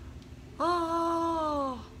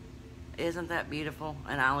 Oh, isn't that beautiful?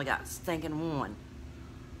 And I only got stinking one.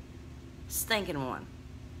 Stinking one.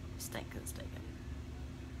 Stinking.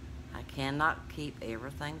 I cannot keep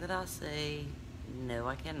everything that I see. No,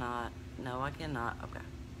 I cannot. No, I cannot. Okay.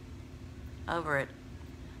 Over it.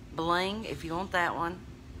 Bling, if you want that one.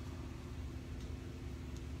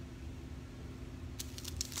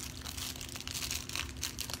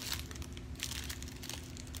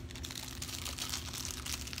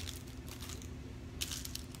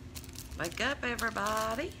 Wake up,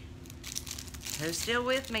 everybody. Who's still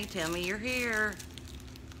with me? Tell me you're here.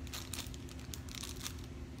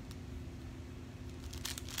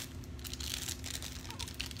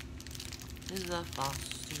 This is a false.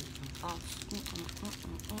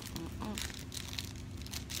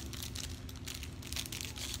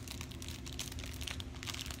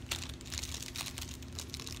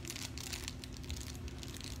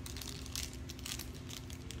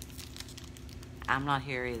 I'm not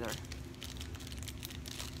here either.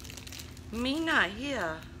 Me not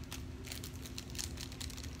here.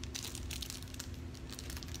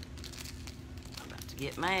 I'm about to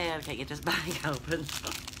get mad. I can't get this bag open.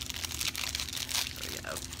 There we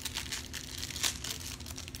go.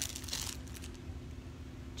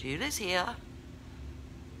 Julie's here.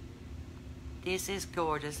 This is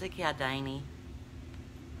gorgeous. Look how dainty.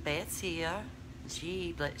 Beth's here.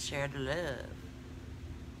 She shared the love.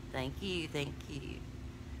 Thank you, thank you.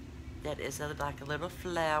 That is like a little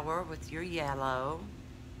flower with your yellow.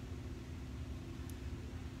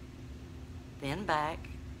 Then back.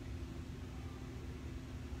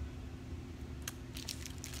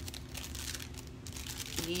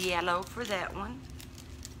 Yellow for that one.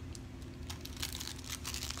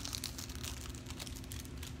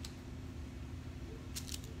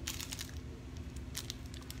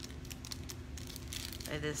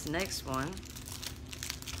 And this next one.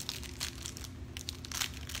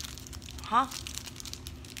 Huh?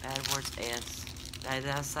 Bad words S. Did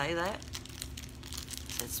I say that?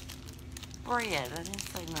 It's bread. I didn't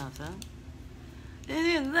say nothing. I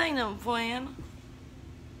didn't say nothing, friend.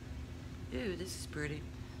 Ooh, this is pretty.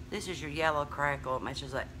 This is your yellow crackle. It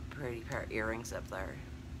matches that pretty pair of earrings up there.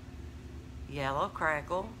 Yellow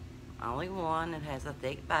crackle. Only one. It has a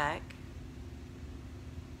thick back.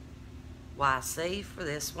 YC for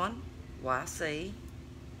this one. YC.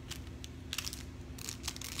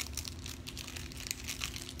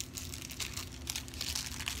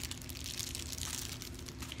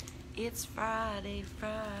 It's Friday,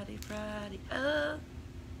 Friday, Friday.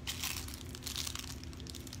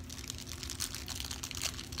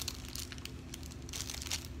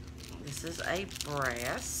 This is a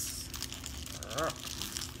brass.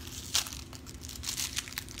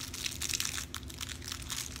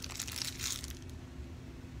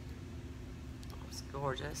 It's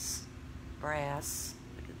gorgeous. Brass.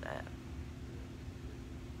 Look at that.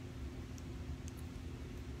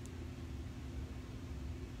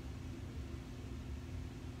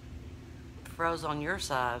 Froze on your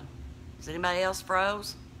side. Is anybody else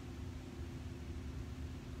froze?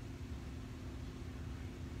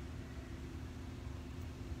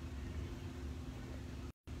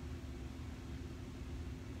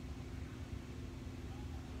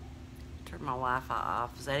 Turn my Wi-Fi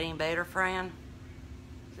off. Is that any better, friend?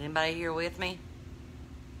 Is anybody here with me?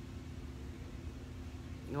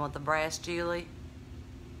 You want the brass, Julie?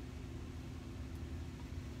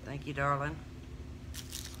 Thank you, darling.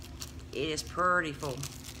 It is pretty full.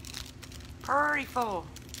 Pretty full.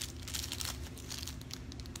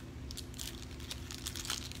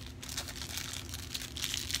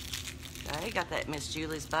 Okay, got that Miss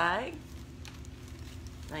Julie's bag.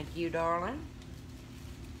 Thank you, darling.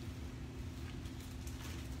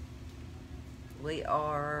 We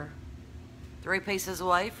are 3 pieces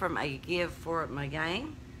away from a give for my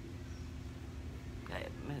game. Okay,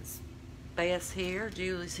 Miss Beth's here,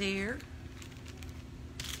 Julie's here.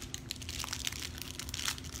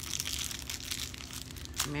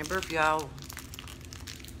 Remember, if y'all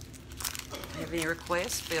have any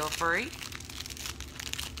requests, feel free.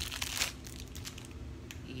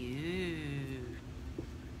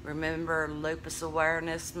 Remember, Lupus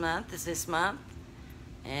Awareness Month is this month.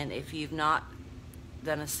 And if you've not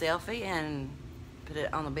done a selfie and put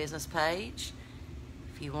it on the business page,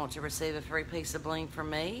 if you want to receive a free piece of bling from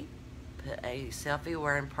me, put a selfie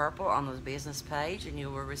wearing purple on the business page and you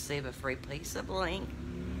will receive a free piece of bling.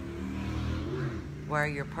 Wear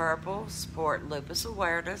your purple, support lupus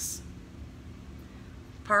awareness.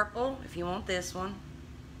 Purple, if you want this one.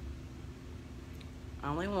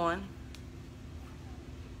 Only one.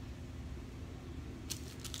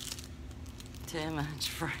 Too much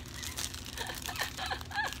for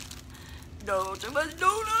no, too much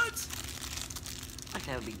donuts. Like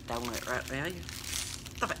that would be donut right now.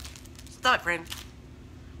 Stop it. Stop it, friend.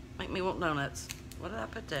 Make me want donuts. What did I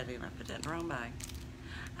put that in? I put that in the wrong bag.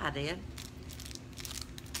 I did.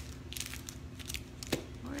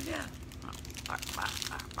 Where'd it go?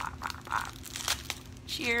 Oh.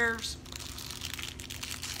 Cheers.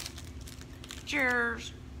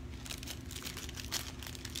 Cheers.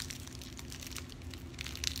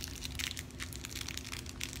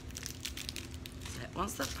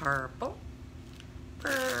 one's the purple.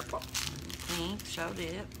 Purple. Pink, showed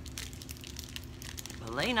it.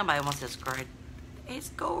 Believe nobody wants this gray. It's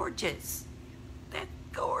gorgeous. That's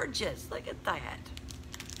gorgeous. Look at that.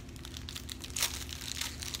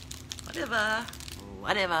 Whatever.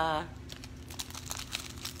 Whatever.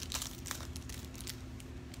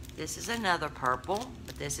 This is another purple,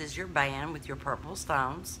 but this is your band with your purple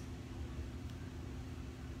stones.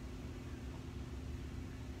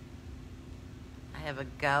 I have a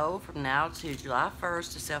goal from now to July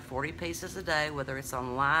 1st to sell 40 pieces a day, whether it's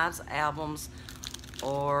on lives, albums,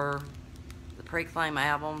 or the pre-claim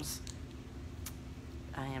albums.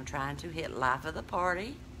 I am trying to hit life of the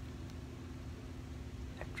party.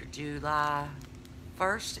 After July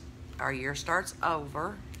 1st, our year starts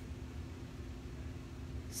over.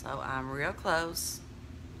 So I'm real close.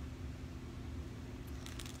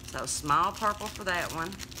 So small purple for that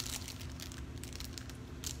one.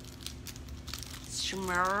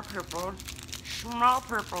 Small purple. Small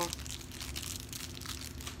purple.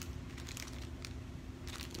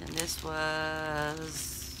 And this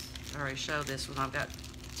was, I already showed this one. I've got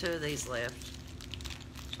 2 of these left.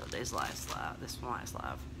 Show these last live. This one last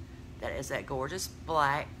live. That is that gorgeous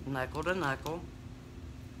black knuckle to knuckle.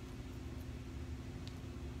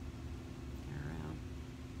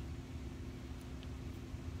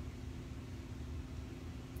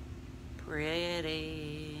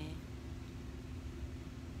 Pretty.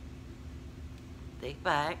 Thick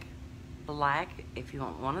back. Black if you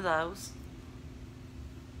want one of those.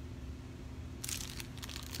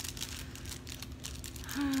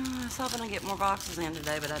 I was hoping to get more boxes in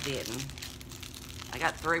today, but I didn't. I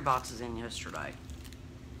got 3 boxes in yesterday.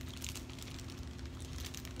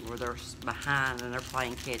 Where they're behind and they're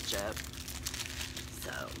playing catch up.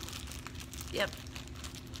 So, yep.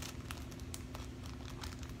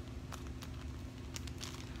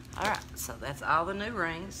 Alright, so that's all the new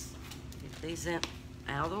rings. Get these in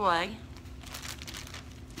out of the way.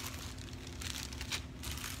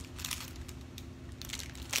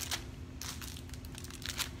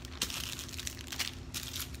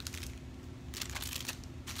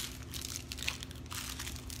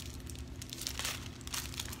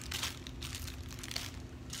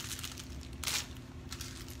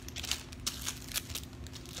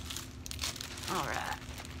 Alright.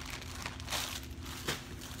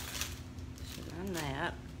 Done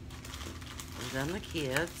that. We've done the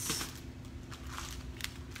kids.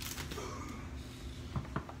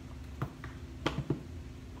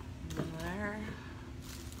 There.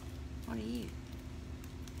 What are you?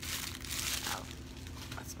 Oh,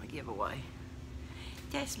 that's my giveaway.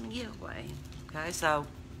 That's my giveaway. Okay, so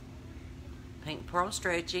pink pearl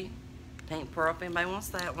stretchy. Pink pearl if anybody wants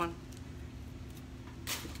that one.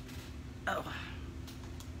 Oh.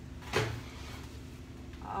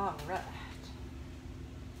 All right.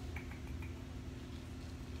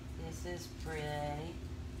 This is pretty.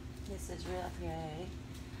 This is real pretty.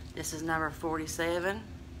 This is number 47.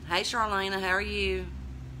 Hey, Charlena, how are you?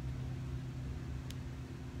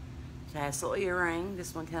 Tassel earring.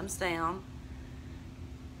 This one comes down.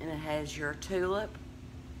 And it has your tulip.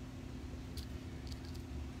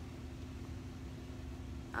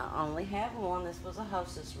 I only have one. This was a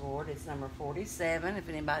hostess award. It's number 47, if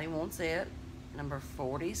anybody wants it. Number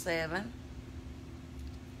 47.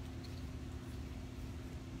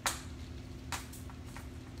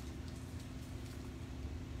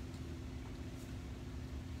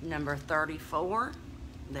 Number 34.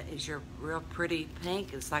 That is your real pretty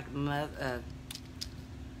pink. It's like mother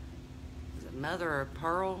of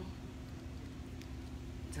pearl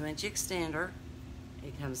 2-inch extender.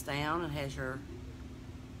 It comes down and has your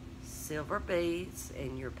silver beads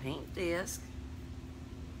and your pink disc.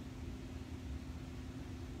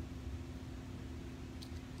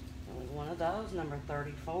 Only one of those, number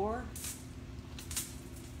 34.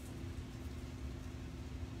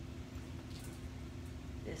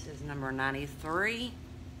 This is number 93.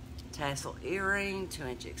 Tassel earring,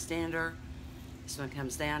 2-inch extender. This one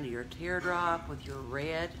comes down to your teardrop with your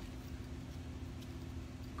red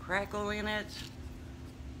crackle in it.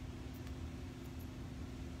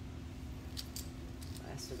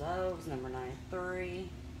 Last of those, number 93.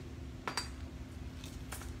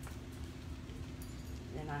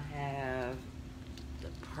 Then I have the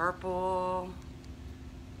purple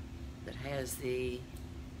that has the,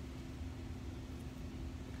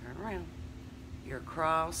 turn around, your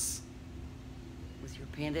cross with your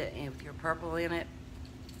pendant and with your purple in it.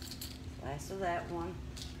 Last of that one.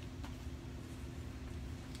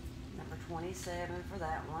 Number 27 for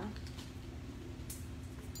that one.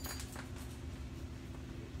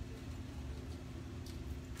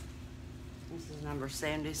 This is number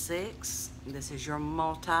 76. This is your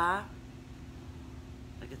multi. Look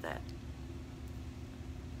at that.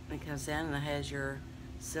 It comes down and it has your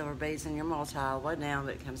silver beads and your multi all the way down,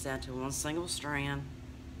 but it comes down to one single strand.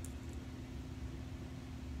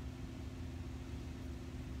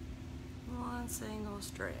 One single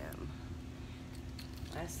strand.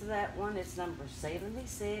 Last of that one, it's number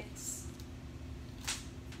 76.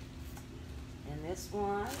 And this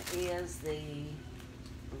one is the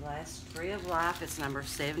last Tree of Life. It's number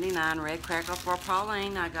 79. Red crackle for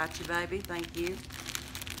Pauline. I got you, baby. Thank you.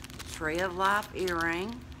 Tree of Life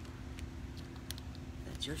earring.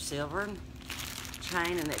 That's your silver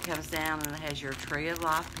chain, and it comes down and it has your Tree of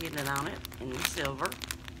Life pendant on it in your silver.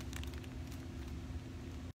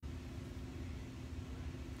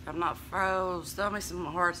 I'm not froze. Throw me some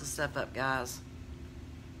hearts and stuff up, guys.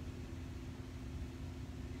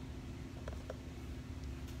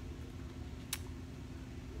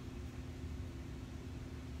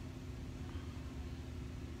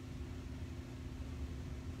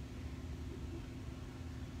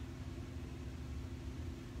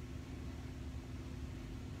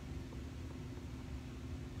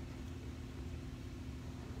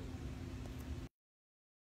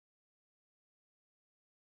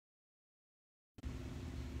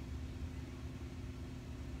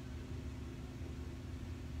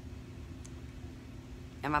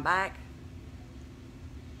 Am I back?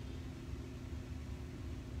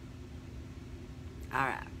 All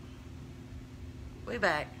right. We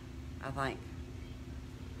back, I think.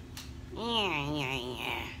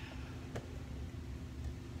 Yeah.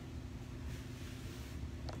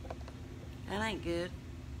 That ain't good.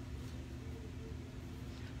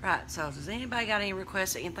 Right, so does anybody got any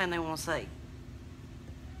requests or anything they want to say?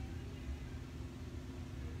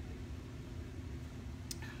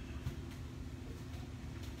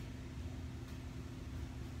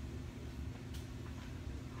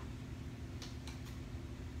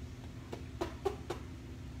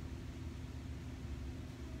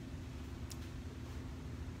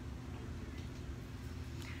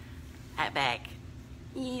 I back.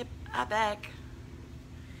 Yep, I back.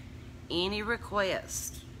 Any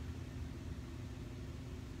request?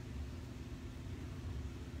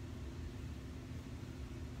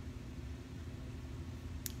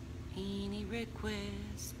 Any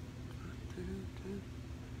request?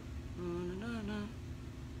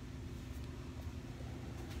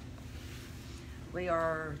 We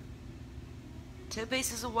are 2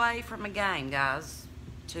 pieces away from a game, guys.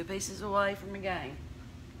 2 pieces away from a game.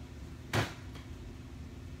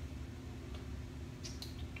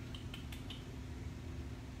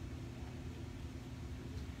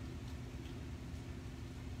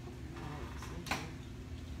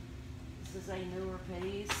 This is a newer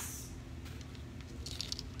piece.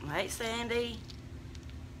 Hey, Sandy.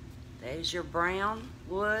 There's your brown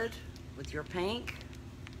wood with your pink.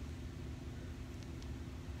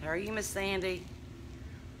 How are you, Miss Sandy?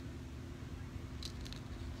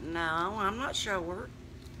 No, I'm not sure.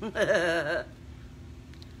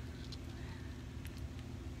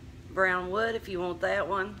 Brown wood, if you want that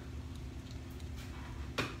one.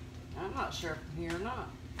 I'm not sure from here or not.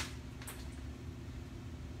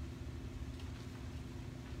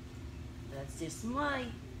 That's just my.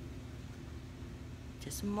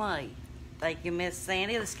 Just my. Thank you, Miss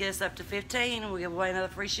Sandy. Let's get us up to 15 and we'll give away another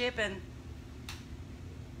free shipping.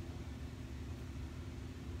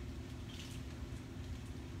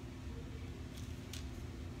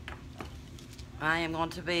 I am going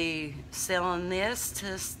to be selling this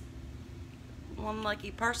to one lucky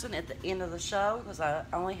person at the end of the show because I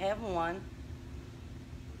only have one.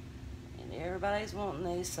 And everybody's wanting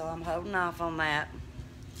these, so I'm holding off on that.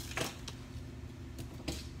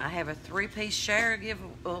 I have a 3-piece share give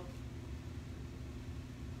up.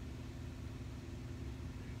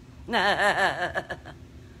 I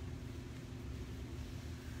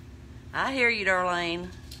hear you, Darlene.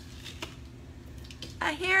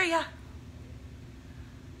 I hear ya.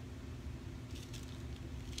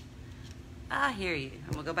 I hear you.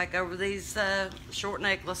 I'm gonna go back over these short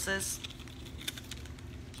necklaces.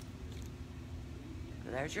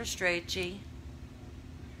 There's your stretchy.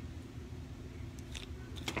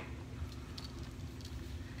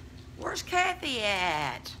 Where's Kathy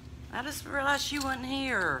at? I just realized she wasn't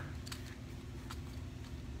here.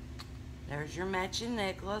 There's your matching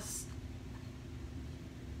necklace.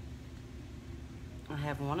 I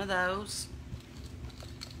have one of those.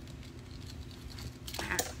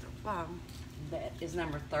 Wow. That is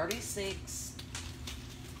number 36.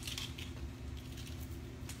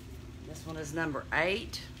 This one is number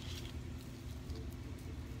 8.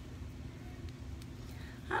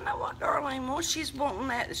 I know what. Darlene, well, she's wanting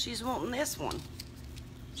that. She's wanting this one.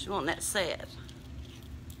 She's wanting that set.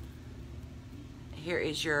 Here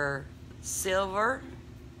is your silver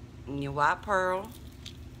and your white pearl.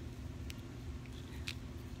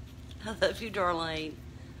 I love you, Darlene.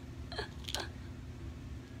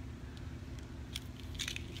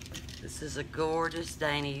 This is a gorgeous,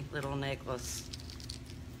 dainty little necklace.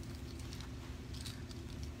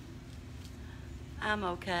 I'm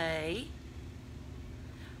okay.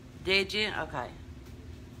 Did you? Okay.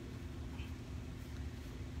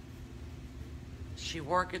 She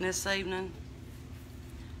working this evening?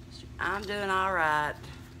 I'm doing all right,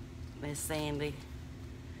 Miss Sandy.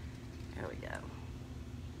 There we go.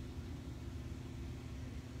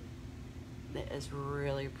 That is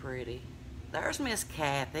really pretty. There's Miss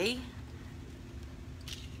Kathy.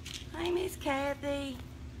 Hey, Miss Kathy.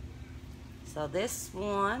 So this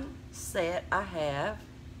one set I have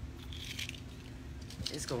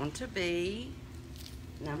is going to be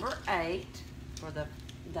number 8 for the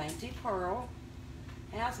dainty pearl.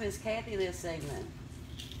 How's Miss Kathy this evening?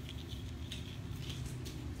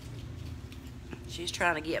 She's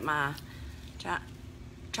trying to get my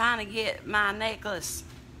necklace.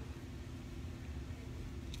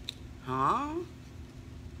 Huh?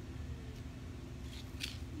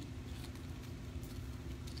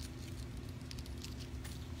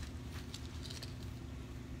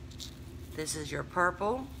 This is your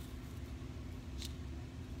purple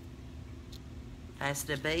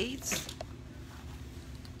faceted beads.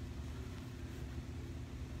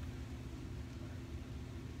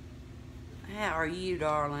 How are you,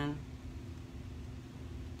 darling?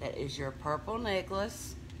 That is your purple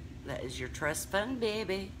necklace. That is your trust fund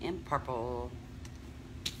baby in purple.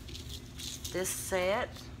 This set,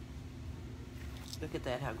 look at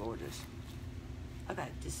that, how gorgeous. Okay,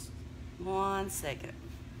 just 1 second.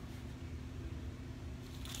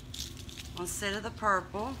 One set of the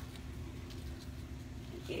purple.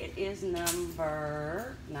 It is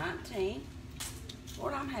number 19.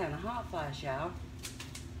 Lord, I'm having a hot flash, y'all.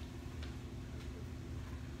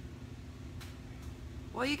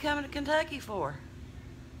 What are you coming to Kentucky for?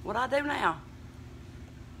 What I do now?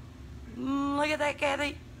 Look at that,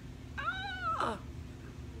 Kathy. Oh.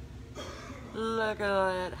 Look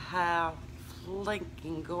at that, how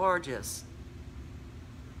flinking gorgeous.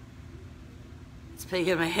 It's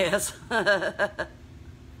PMS.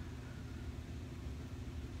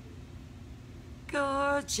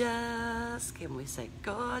 Gorgeous. Can we say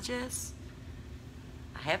gorgeous?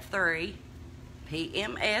 I have 3.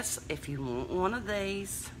 PMS if you want one of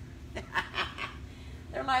these.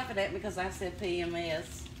 They're laughing at me because I said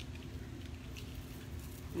PMS.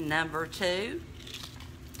 Number 2.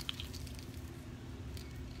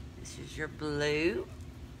 This is your blue.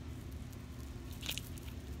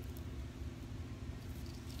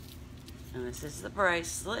 And this is the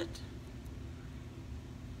bracelet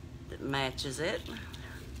that matches it.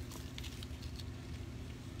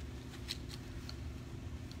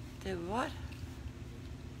 Do what?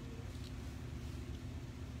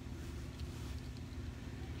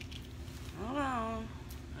 Hold on.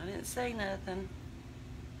 I didn't say nothing.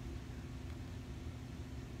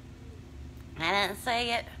 I didn't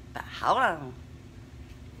say it, but hold on.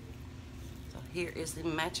 So here is the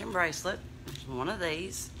matching bracelet. There's one of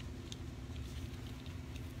these.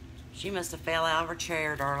 She must have fell out of her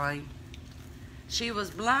chair, darling. She was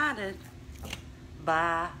blinded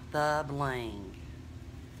by the bling.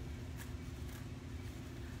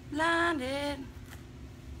 Blinded.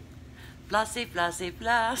 Flossy, flossy,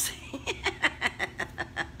 flossy.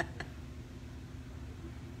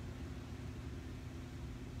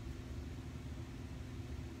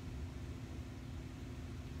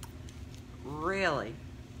 Really?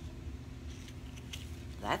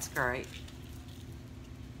 That's great.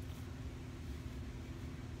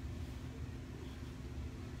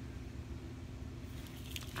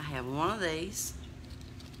 I have one of these.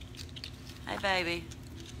 Hey, baby.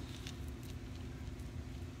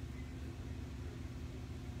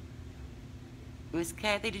 Miss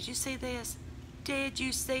Kathy, did you see this? Did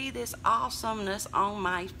you see this awesomeness on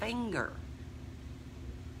my finger?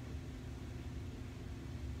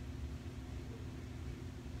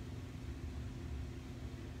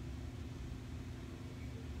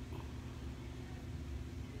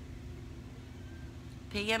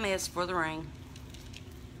 PMS for the ring.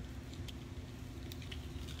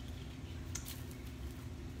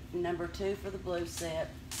 Number 2 for the blue set.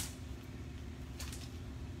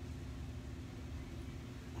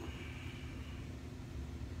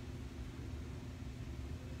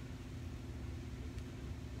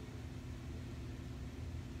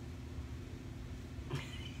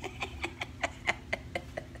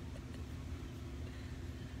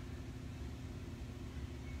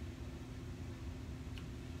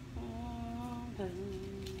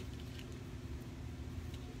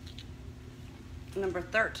 Number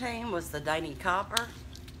 13 was the dainty copper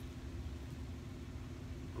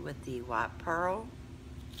with the white pearl.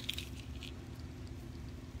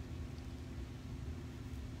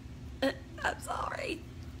 I'm sorry,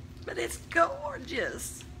 but it's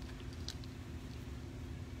gorgeous.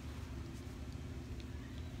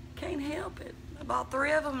 Can't help it. I bought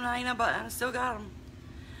 3 of them and I still got them.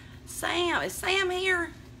 Sam, is Sam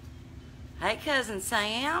here? Hey, cousin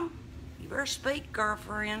Sam, you better speak,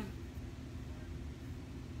 girlfriend.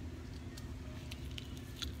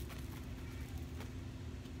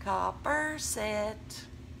 Copper set.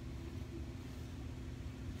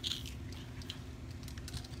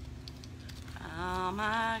 Oh,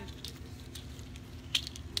 my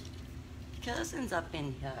cousin's up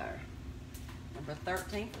in here. Number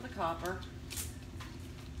 13 for the copper.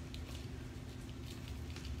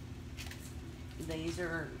 These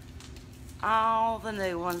are all the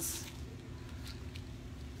new ones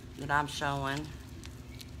that I'm showing.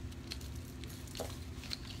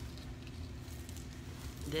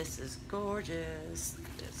 This is gorgeous. Look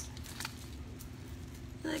at this.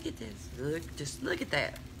 Look at this. Just look at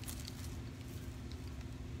that.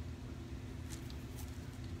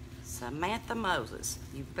 Samantha Moses,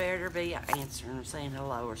 you better be answering or saying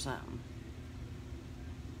hello or something.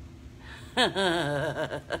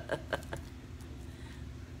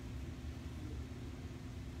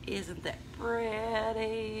 Isn't that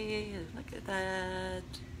pretty? Look at that.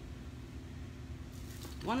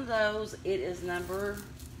 One of those, it is number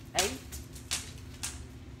 8.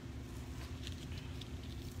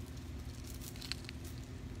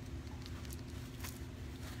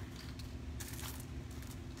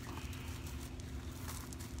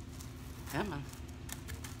 Come on.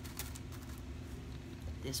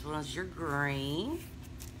 This one's your green.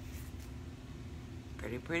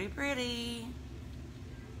 Pretty, pretty, pretty.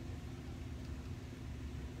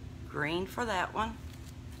 Green for that one.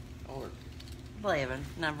 Or 11,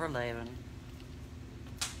 number 11.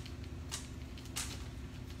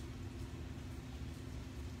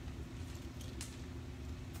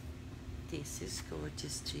 This is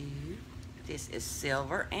gorgeous too. This is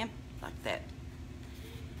silver and like that.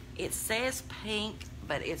 It says pink,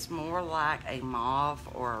 but it's more like a mauve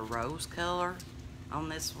or a rose color on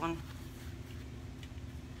this one.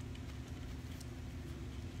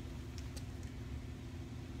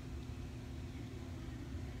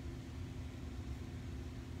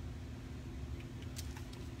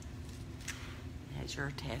 That's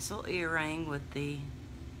your tassel earring with the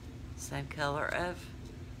same color of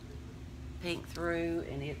pink through,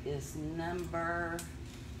 and it is number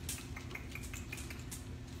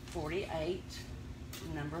 48.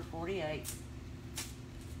 Number 48.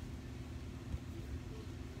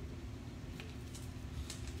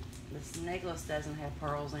 This necklace doesn't have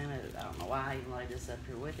pearls in it. I don't know why I even laid this up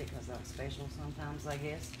here with it, because I'm special sometimes, I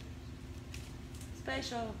guess.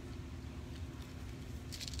 Special.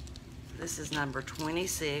 This is number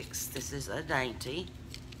 26. This is a dainty.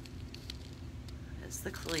 It's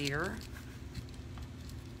the clear.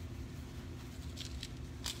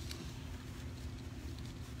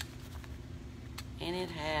 And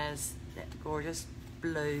it has that gorgeous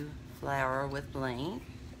blue flower with bling.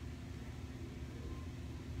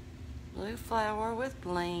 Blue flower with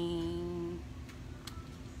bling.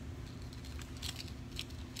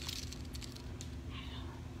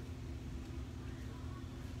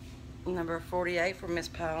 Number 48 for Miss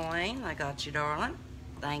Pauline. I got you, darling.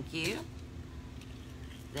 Thank you.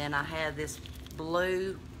 Then I had this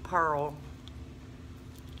blue pearl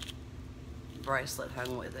bracelet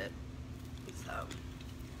hung with it. So,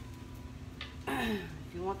 if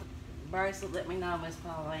you want the bracelet, let me know, Miss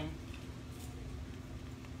Pauline.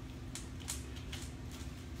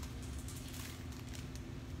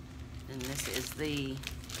 And this is the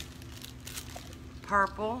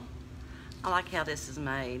purple. I like how this is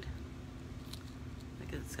made.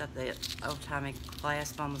 Look, it's got that old-timey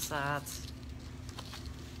clasp on the sides.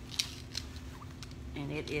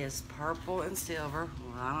 And it is purple and silver.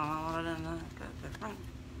 Well, I don't know what it is.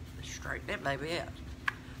 Straighten that baby out.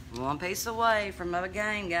 One piece away from a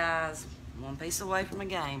game, guys. One piece away from a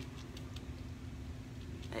game.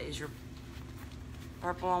 That is your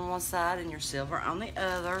purple on one side and your silver on the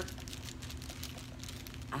other.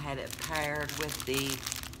 I had it paired with the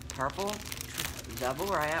purple double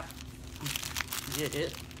wrap. Get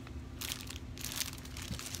it?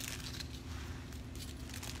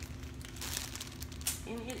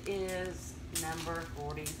 And it is number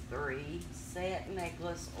 43, set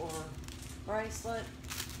necklace or bracelet.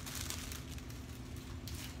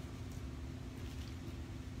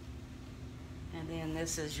 And then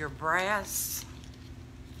this is your brass,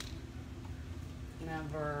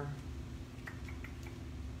 number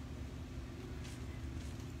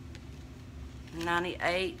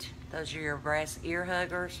 $98. Those are your brass ear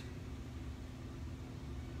huggers.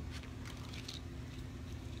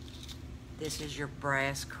 This is your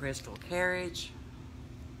brass crystal carriage.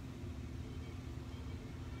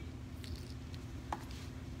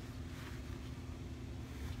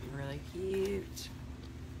 Really cute.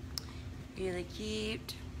 Really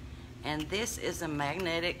cute. And this is a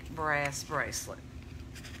magnetic brass bracelet.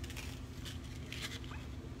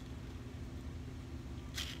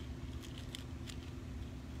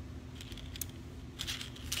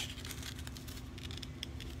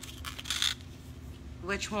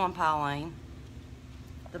 Which one, Pauline?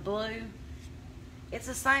 The blue? It's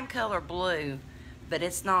the same color blue, but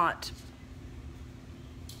it's not,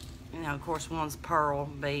 you know, of course one's pearl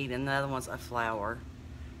bead and the other one's a flower.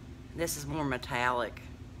 This is more metallic.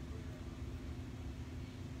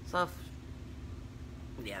 So,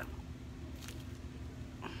 yeah.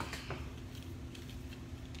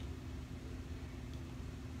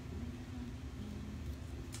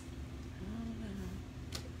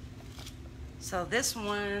 So this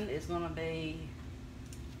one is going to be,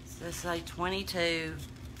 let's say 22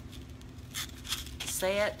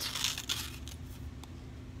 set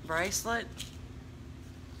bracelet,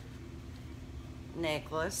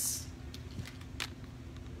 necklace,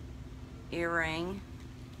 earring,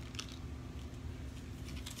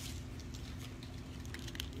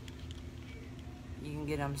 you can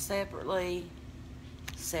get them separately,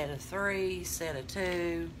 set of 3, set of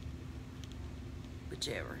 2,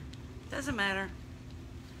 whichever. Doesn't matter.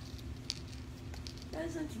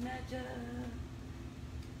 Doesn't matter.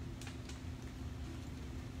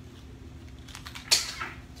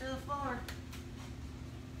 To the floor.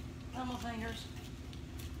 On my fingers.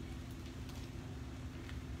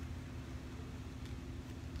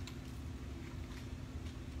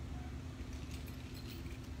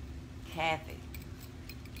 Kathy.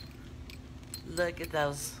 Look at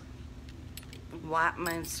those white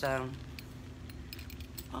moonstone.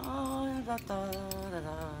 Oh, da, da, da,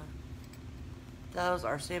 da. Those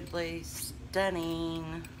are simply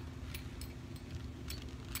stunning.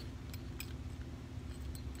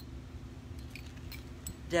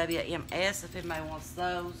 WMS if anybody wants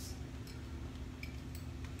those.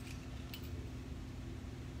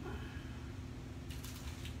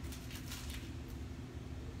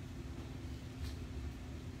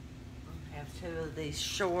 I have 2 of these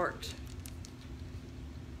short.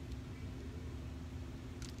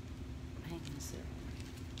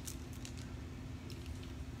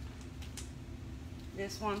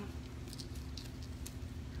 This one.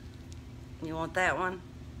 You want that one?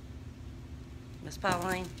 Miss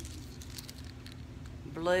Pauline?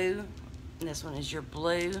 Blue. And this one is your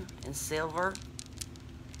blue and silver.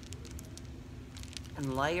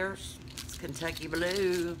 And layers. It's Kentucky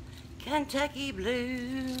blue. Kentucky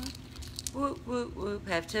blue. Whoop, whoop, whoop.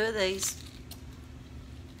 Have 2 of these.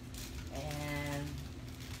 And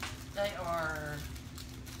they are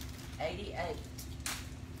 88.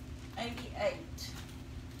 88.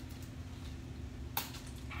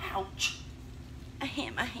 Ouch. I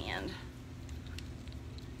hit my hand.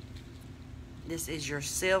 This is your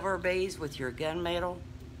silver beads with your gunmetal.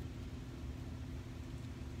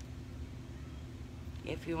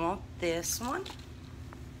 If you want this one,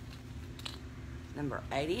 number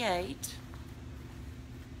 88.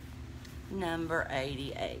 Number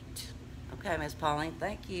 88. Okay, Miss Pauline,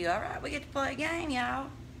 thank you. All right, we get to play a game, y'all.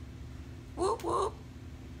 Whoop, whoop.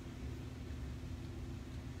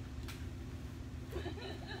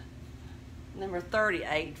 Number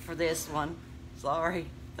 38 for this one. Sorry,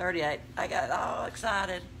 38. I got all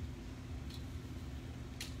excited.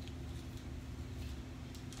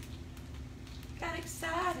 Got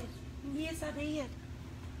excited. Yes, I did.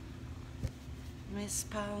 Miss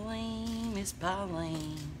Pauline, Miss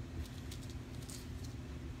Pauline.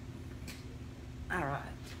 All right.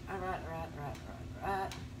 I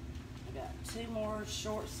got 2 more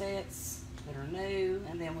short sets that are new,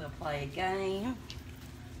 and then we'll play a game.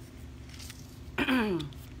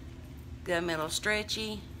 Gunmetal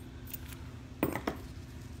stretchy.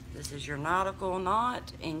 This is your nautical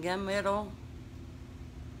knot in gunmetal.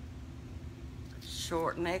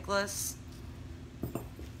 Short necklace.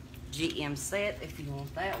 GM set if you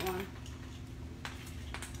want that one.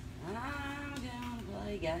 I'm gonna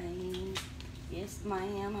play games. Yes,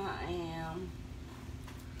 ma'am, I am.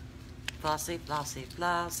 Flossy, flossy,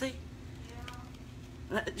 flossy.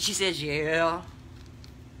 Yeah. She says, yeah.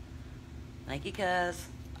 Thank you, cuz.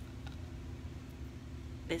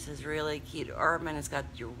 This is really cute. Urban. It's got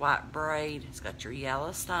your white braid. It's got your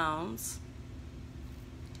yellow stones.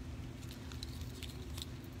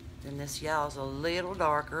 Then this yellow's a little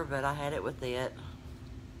darker, but I had it with it.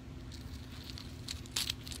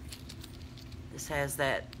 This has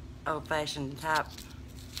that old-fashioned type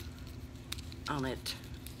on it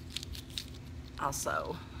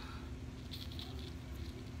also.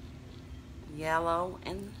 Yellow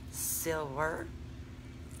and silver.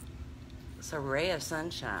 It's a ray of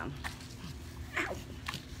sunshine. Ow.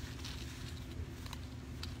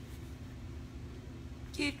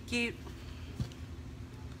 Cute, cute.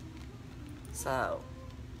 So,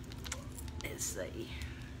 let's see.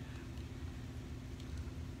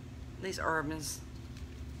 These Urbans.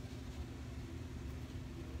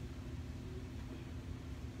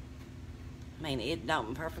 I mean, it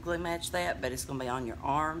don't perfectly match that, but it's going to be on your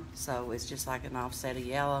arm, so it's just like an offset of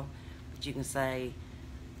yellow. But you can say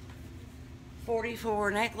 44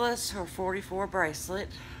 necklace or 44 bracelet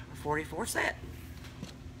or 44 set.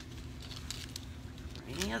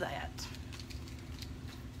 Or any of that.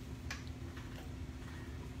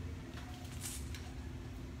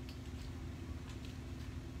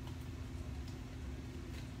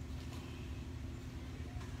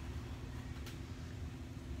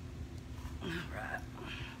 Alright,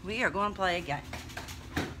 we are going to play a game.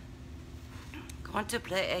 Going to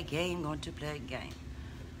play a game. What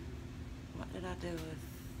did I do with,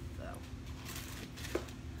 oh,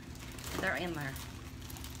 they're in there.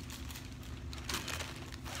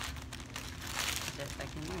 Put that back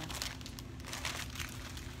in there.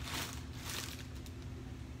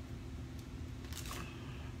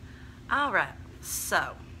 Alright,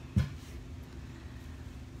 so,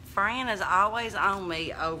 Fran is always on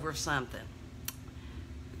me over something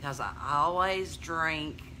because I always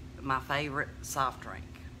drink my favorite soft drink.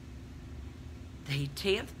 The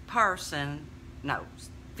 15th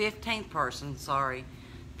person, sorry,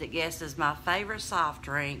 that guesses my favorite soft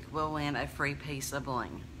drink will win a free piece of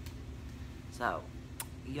bling. So,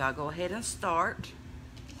 y'all go ahead and start.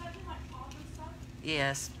 Does that mean like pop and stuff?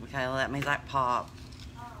 Yes, Michaela, that means like pop.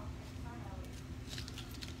 Oh,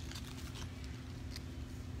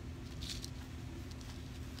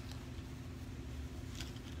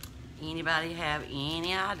 Anybody have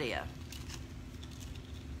any idea?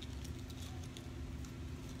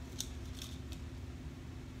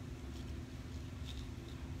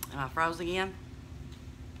 Am I froze again?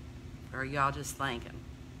 Or are y'all just thinking?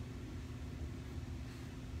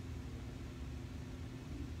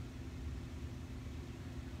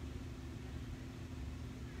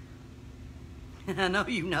 I know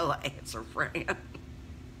you know the answer, Fran.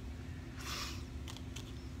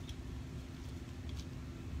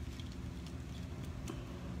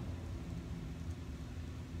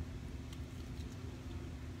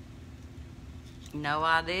 No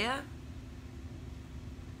idea?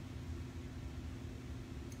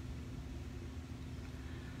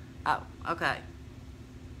 Oh, okay.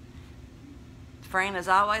 Fran is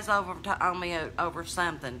always on me over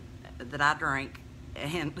something that I drink,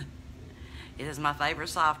 and it is my favorite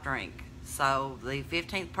soft drink. So the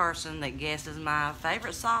 15th person that guesses my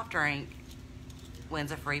favorite soft drink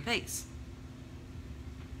wins a free piece.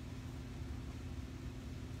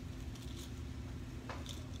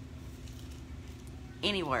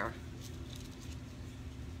 Anywhere.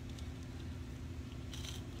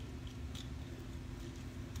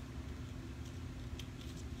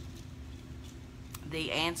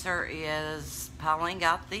 The answer is, Pauline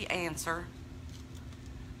got the answer.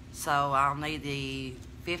 So I'll need the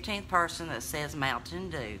 15th person that says Mountain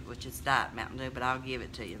Dew, which is Diet Mountain Dew, but I'll give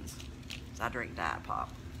it to you. So I drink Diet Pop.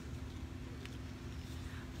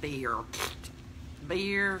 Beer.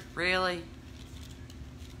 Beer, really?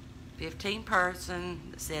 15 person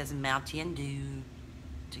that says Mountain Dew.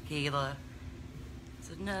 Tequila. It's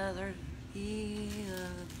another tequila.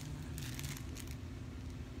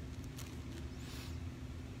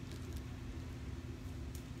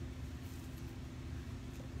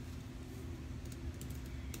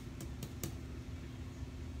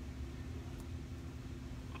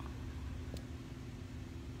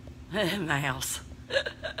 Mouse.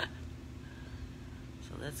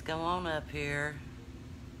 So let's go on up here.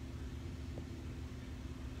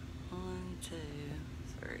 1, 2,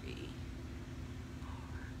 3, 4,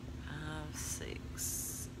 5,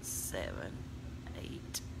 6, 7,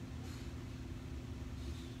 8,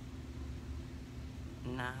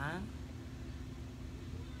 9,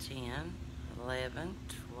 10, 11,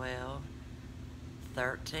 12,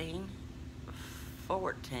 13,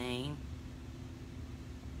 14,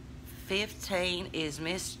 15 is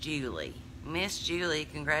Miss Julie. Miss Julie,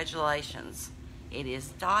 congratulations. It is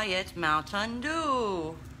Diet Mountain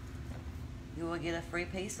Dew. You will get a free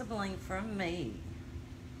piece of bling from me.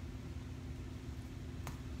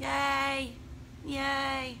 Yay!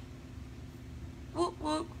 Yay! Whoop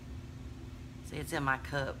whoop. See, it's in my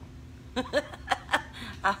cup.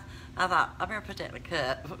 I thought, I better put that in the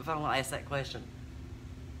cup if I'm going to ask that question.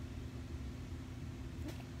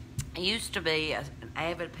 I used to be an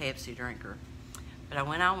avid Pepsi drinker, but I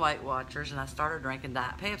went on Weight Watchers and I started drinking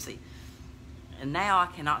Diet Pepsi. And now I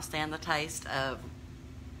cannot stand the taste of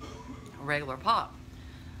regular pop.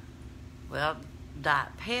 Well,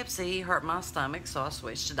 Diet Pepsi hurt my stomach, so I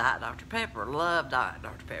switched to Diet Dr. Pepper. Love Diet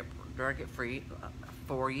Dr. Pepper. Drank it for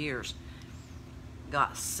 4 years.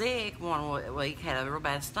 Got sick one week, had a real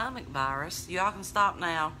bad stomach virus. Y'all can stop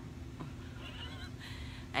now.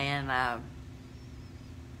 And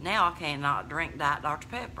now I cannot drink Diet Dr.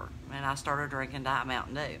 Pepper. And I started drinking Diet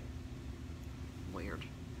Mountain Dew. Weird.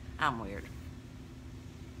 I'm weird.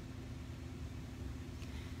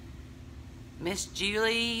 Miss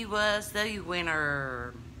Julie was the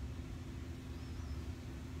winner.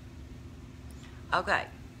 Okay.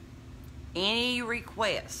 Any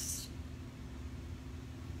requests?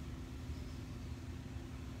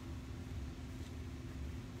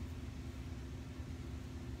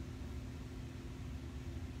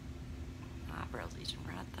 Eyebrows itching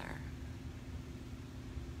right there.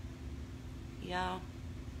 Y'all.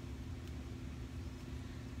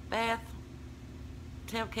 Beth,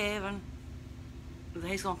 tell Kevin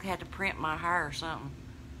he's gonna have to print my hair or something,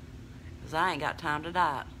 because I ain't got time to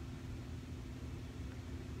dye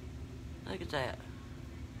it. Look at that.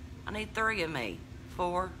 I need 3 of me.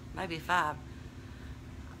 4, maybe 5.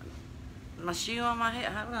 My shoe on my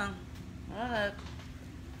head. Hold on. Hold up.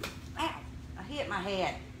 Ow! I hit my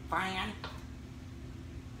head, friend.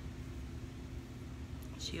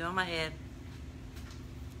 Shoe on my head.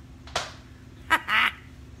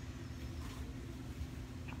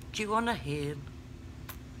 Shoe on the head.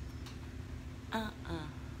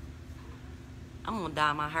 I'm gonna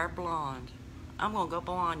dye my hair blonde. I'm gonna go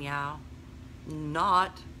blonde, y'all.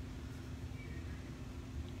 Not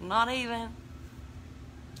even.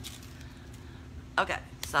 Okay,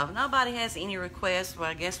 so if nobody has any requests, well,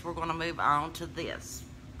 I guess we're gonna move on to this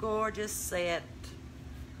gorgeous set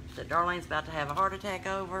that Darlene's about to have a heart attack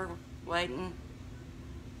over, waiting.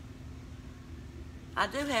 I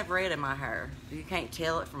do have red in my hair. You can't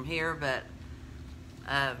tell it from here, but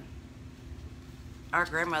our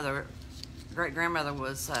great-grandmother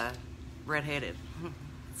was redheaded.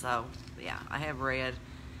 So, yeah, I have red.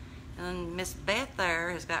 And Miss Beth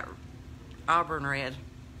there has got auburn red.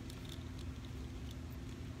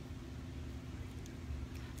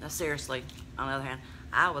 Now, seriously, on the other hand,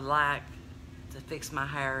 I would like to fix my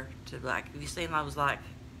hair to, like, have you seen those, like,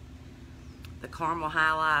 the caramel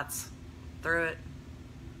highlights through it?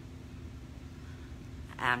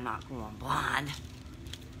 I'm not going blonde.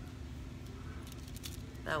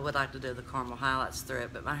 I would like to do the caramel highlights through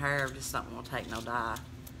it, but my hair just something will take no dye.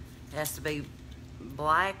 It has to be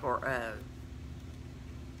black or to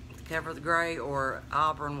cover the gray, or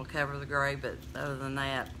auburn will cover the gray, but other than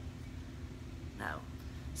that, no.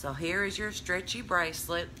 So here is your stretchy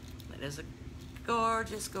bracelet. It is a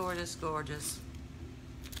gorgeous, gorgeous, gorgeous.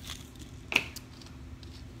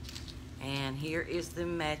 And here is the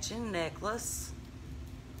matching necklace.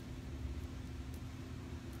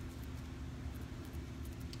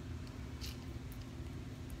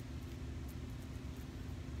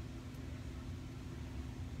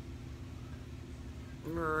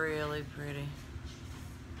 Really pretty.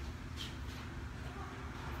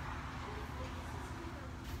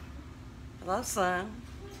 Hello, son.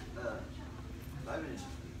 Maybe just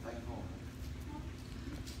take it home.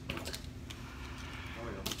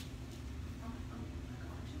 Oreos.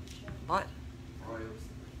 What? Oreos.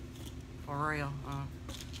 For real? Well,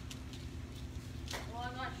 I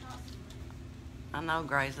got shots. I know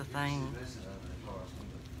Gray's a thing. She's missing out of the car,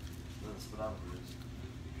 but the speedometer is.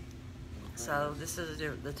 So this is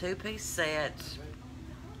the 2-piece set.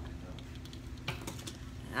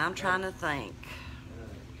 And I'm trying to think.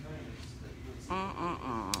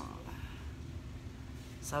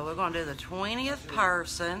 So we're going to do the 20th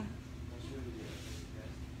person.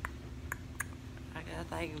 I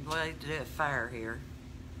think we need to do it fair here.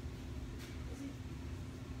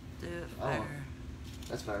 Do it fair. Oh,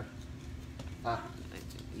 that's fair. Huh?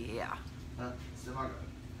 Yeah. Huh? Still my go.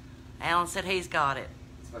 Alan said he's got it.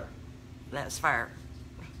 It's fair. That's fair.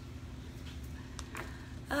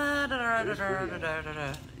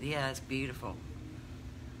 Yeah, it's beautiful.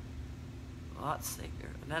 Lots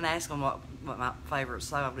thicker. Then ask them what my favorite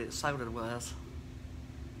soda was.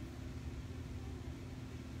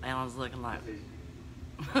 Alan's looking like. That's easy.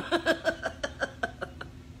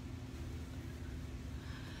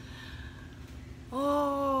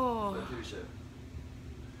 Oh. What TV show?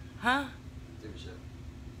 Huh? TV show.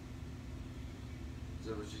 Is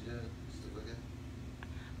that what you did? Still looking?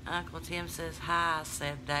 Uncle Tim says, hi,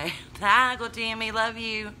 said Dave. Hi, Uncle Timmy, love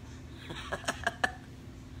you. I'm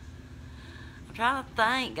trying to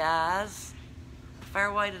think, guys. A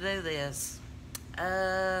fair way to do this.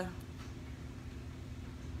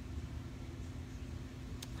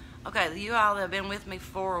 Okay, you all that have been with me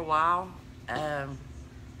for a while.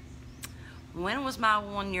 When was my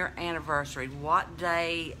 1 year anniversary? What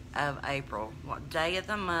day of April? What day of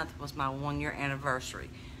the month was my 1 year anniversary?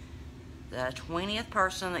 The 20th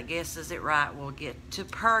person that guesses it right will get to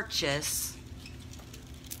purchase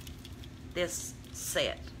this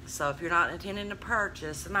set. So if you're not intending to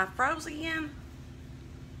purchase, am I froze again?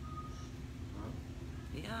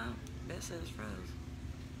 Yeah, Beth says froze.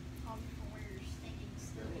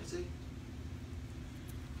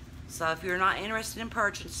 So if you're not interested in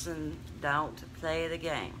purchasing, don't play the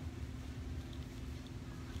game.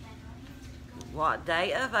 What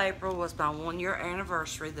day of April was my 1 year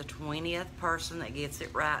anniversary? The 20th person that gets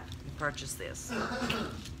it right can purchase this.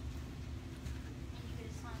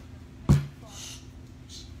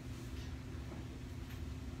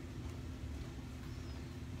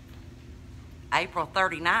 April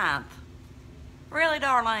 39th. Really,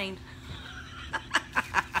 Darlene?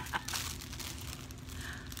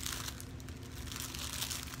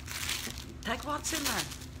 Take what's in there.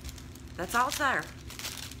 That's all there. Is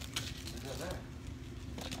that there?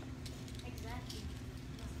 Exactly.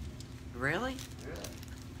 Really?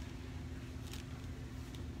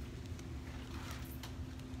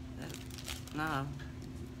 Yeah. No.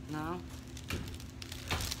 No.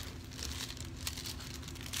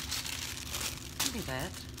 Give me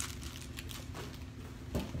that.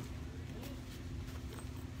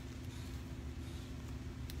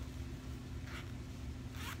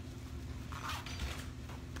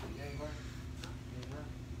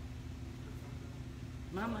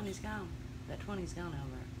 My money's gone. That 20's gone out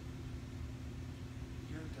of there.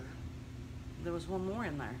 There was one more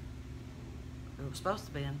in there. It was supposed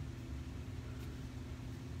to be in.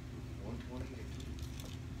 128.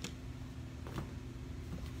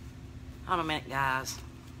 Hold on a minute, guys.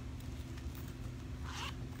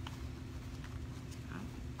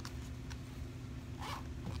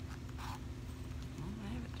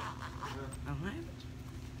 I don't have it.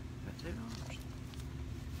 Got $2.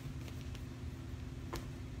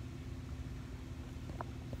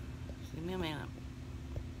 Give me a minute.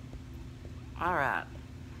 All right.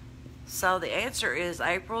 So the answer is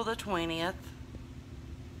April the 20th.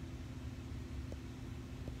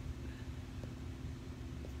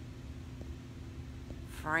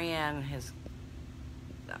 Fran is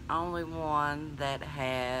the only one that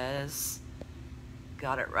has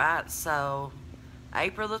got it right. So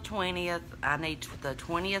April the 20th, I need the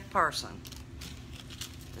 20th person.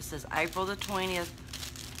 This is April the 20th.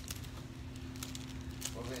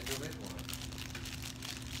 What was that do this one?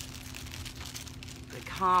 The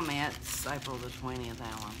comments, April the 20th,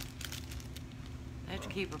 Alan. I have to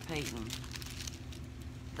keep repeating.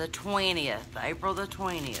 The 20th, April the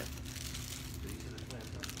 20th.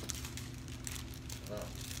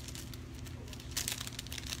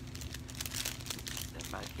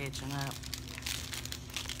 Everybody catching up.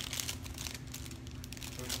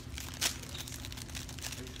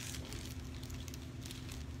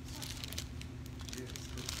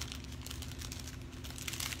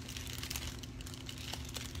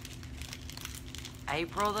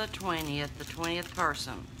 April the 20th, the 20th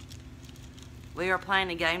person. We are playing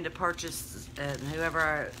a game to purchase,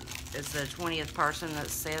 whoever is the 20th person that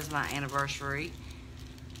says my anniversary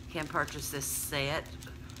can purchase this set.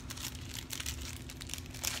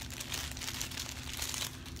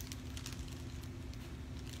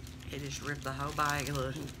 It just ripped the whole bag,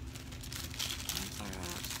 look. That's all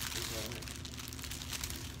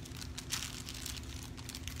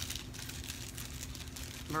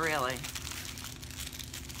right. Really?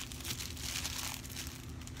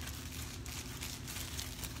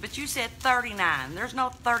 But you said 39. There's no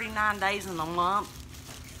 39 days in the month,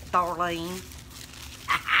 Darlene.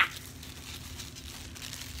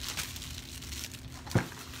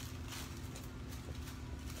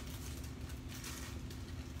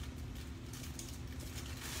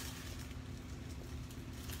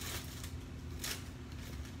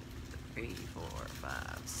 3, 4,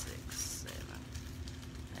 5, 6, 7,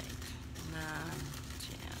 8, 9,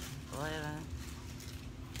 10, 11,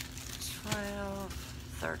 12,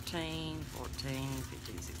 13, 14,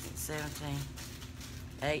 15, 16, 17,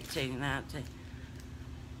 18, 19.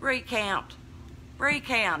 Recount.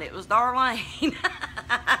 Recount. It was Darlene.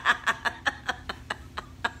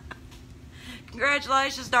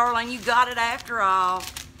 Congratulations, Darlene. You got it after all.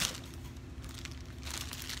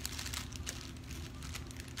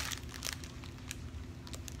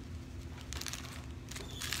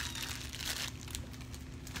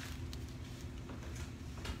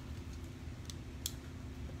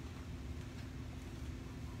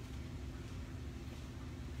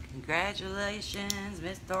 Congratulations,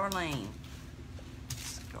 Miss Darlene.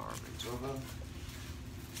 It's garbage. Both of them?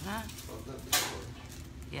 Huh? Both of them?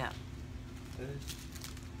 Yeah. It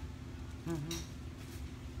is?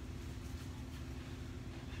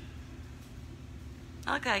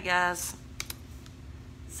 Okay, guys.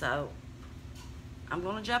 So, I'm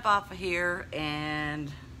going to jump off of here, and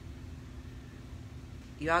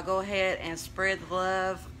y'all go ahead and spread the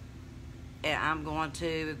love. And I'm going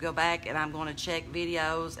to go back and I'm going to check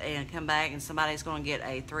videos and come back, and somebody's going to get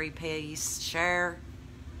a 3-piece share.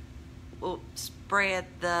 We'll spread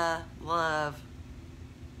the love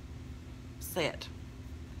set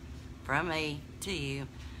from me to you.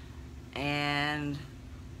 And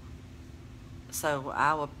so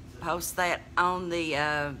I will post that on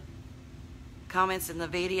the comments in the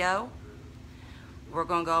video. We're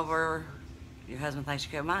going to go over, your husband thinks you're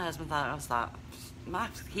crazy. My husband thought, I was like, my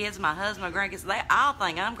kids, my husband, my grandkids, they all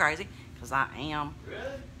think I'm crazy, because I am.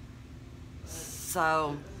 Really?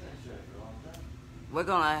 So we're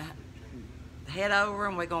going to head over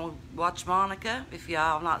and we're going to watch Monica. If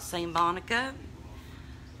y'all have not seen Monica,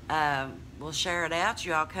 we'll share it out.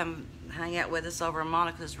 You all come hang out with us over in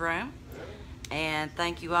Monica's room. And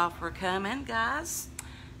thank you all for coming, guys.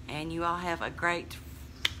 And you all have a great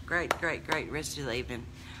rest of the evening.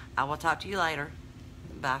 I will talk to you later.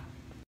 Bye.